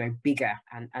becomes, you know, bigger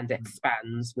and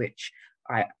expands, which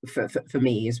for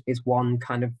me is one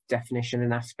kind of definition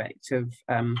and aspect of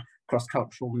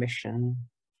cross-cultural mission.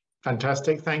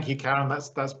 Fantastic, thank you, Karen.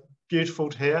 That's beautiful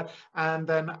to hear. And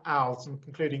then Al, some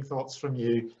concluding thoughts from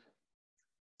you.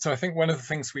 So I think one of the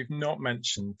things we've not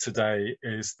mentioned today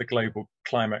is the global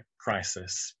climate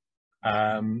crisis.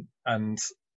 And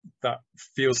that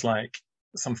feels like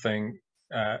something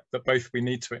that both we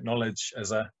need to acknowledge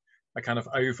as a kind of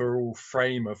overall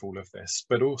frame of all of this,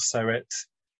 but also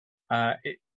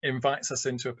it invites us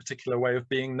into a particular way of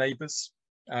being neighbours.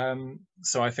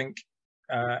 So I think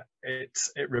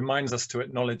it reminds us to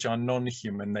acknowledge our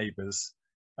non-human neighbours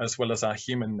as well as our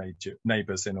human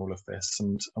neighbours in all of this,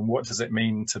 and what does it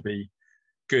mean to be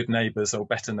good neighbours or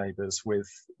better neighbours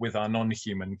with our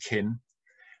non-human kin,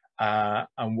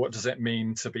 and what does it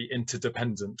mean to be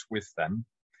interdependent with them.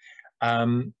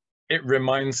 It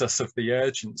reminds us of the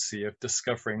urgency of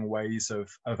discovering ways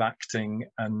of acting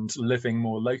and living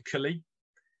more locally,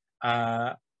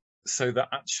 so that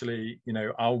actually, you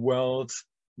know, our world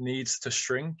needs to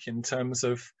shrink in terms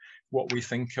of what we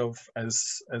think of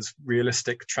as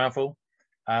realistic travel,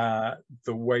 the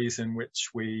ways in which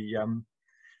we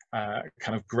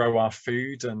kind of grow our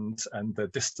food and the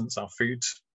distance our food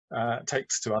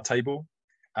takes to our table.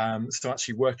 So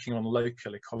actually working on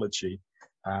local ecology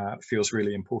feels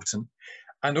really important.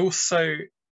 And also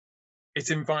it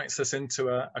invites us into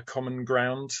a common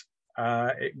ground.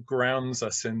 It grounds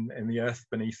us in the earth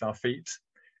beneath our feet,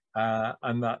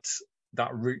 and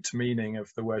that root meaning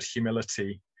of the word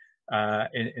humility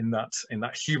in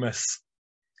that humus,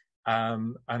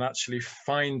 and actually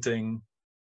finding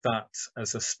that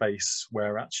as a space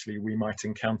where actually we might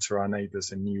encounter our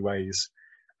neighbours in new ways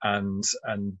and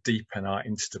deepen our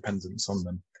interdependence on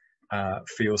them,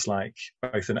 feels like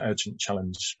both an urgent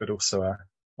challenge but also a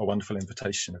wonderful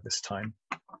invitation at this time.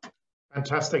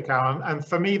 Fantastic, Alan. And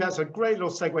for me, that's a great little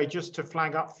segue just to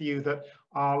flag up for you that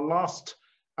our last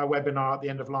webinar at the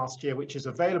end of last year, which is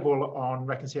available on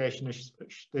Reconciliation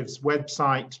Initiative's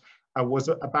website, was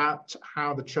about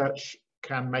how the church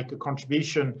can make a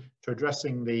contribution to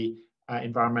addressing the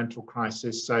environmental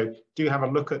crisis. So do have a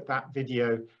look at that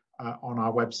video on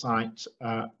our website,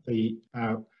 and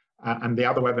the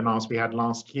other webinars we had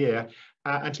last year.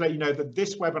 And to let you know that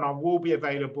this webinar will be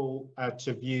available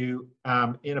to view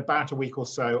in about a week or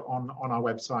so on our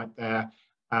website there,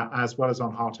 as well as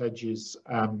on HeartEdge's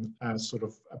sort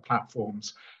of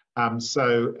platforms.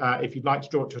 So if you'd like to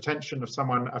draw it to attention of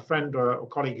someone, a friend or a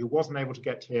colleague who wasn't able to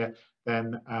get here,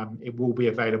 then it will be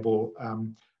available,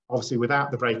 obviously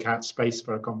without the breakout space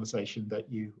for a conversation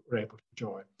that you were able to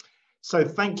enjoy. So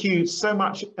thank you so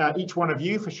much, each one of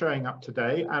you, for showing up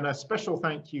today, and a special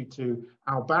thank you to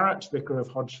Al Barrett, Vicar of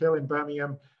Hodge Hill in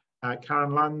Birmingham,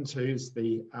 Karen Lund, who's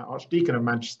the Archdeacon of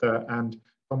Manchester, and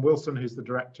Tom Wilson, who's the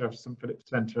Director of St Philip's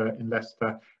Centre in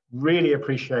Leicester. Really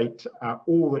appreciate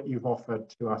all that you've offered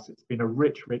to us. It's been a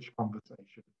rich, rich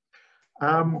conversation.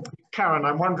 Karen,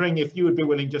 I'm wondering if you would be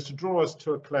willing just to draw us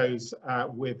to a close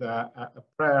with a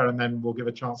prayer, and then we'll give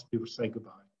a chance for people to say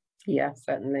goodbye. Yeah,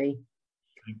 certainly.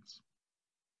 Thanks.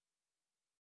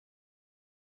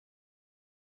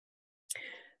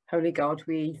 Holy God,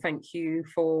 we thank you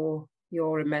for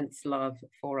your immense love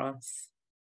for us.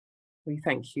 We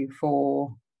thank you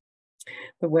for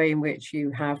the way in which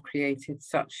you have created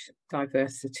such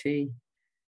diversity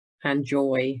and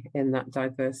joy in that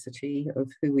diversity of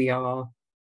who we are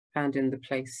and in the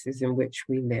places in which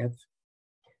we live.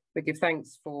 We give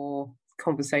thanks for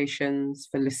conversations,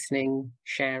 for listening,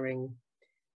 sharing,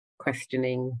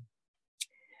 questioning,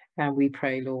 and we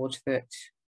pray, Lord, that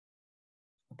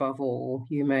above all,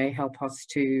 you may help us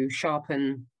to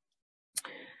sharpen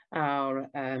our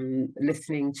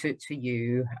listening to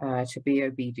you, to be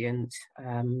obedient,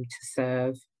 to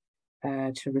serve,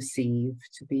 to receive,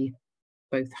 to be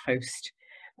both host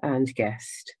and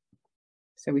guest.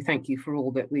 So we thank you for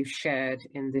all that we've shared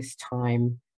in this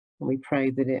time, and we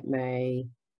pray that it may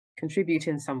contribute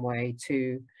in some way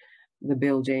to the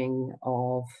building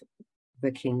of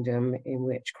the kingdom in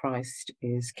which Christ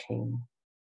is King.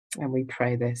 And we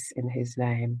pray this in his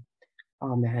name.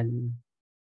 Amen.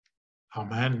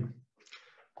 Amen.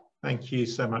 Thank you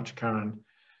so much, Karen.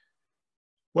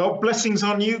 Well, blessings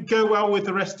on you. Go well with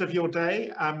the rest of your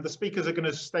day. The speakers are going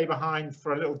to stay behind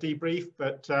for a little debrief,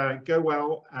 but go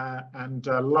well and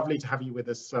lovely to have you with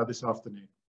us this afternoon.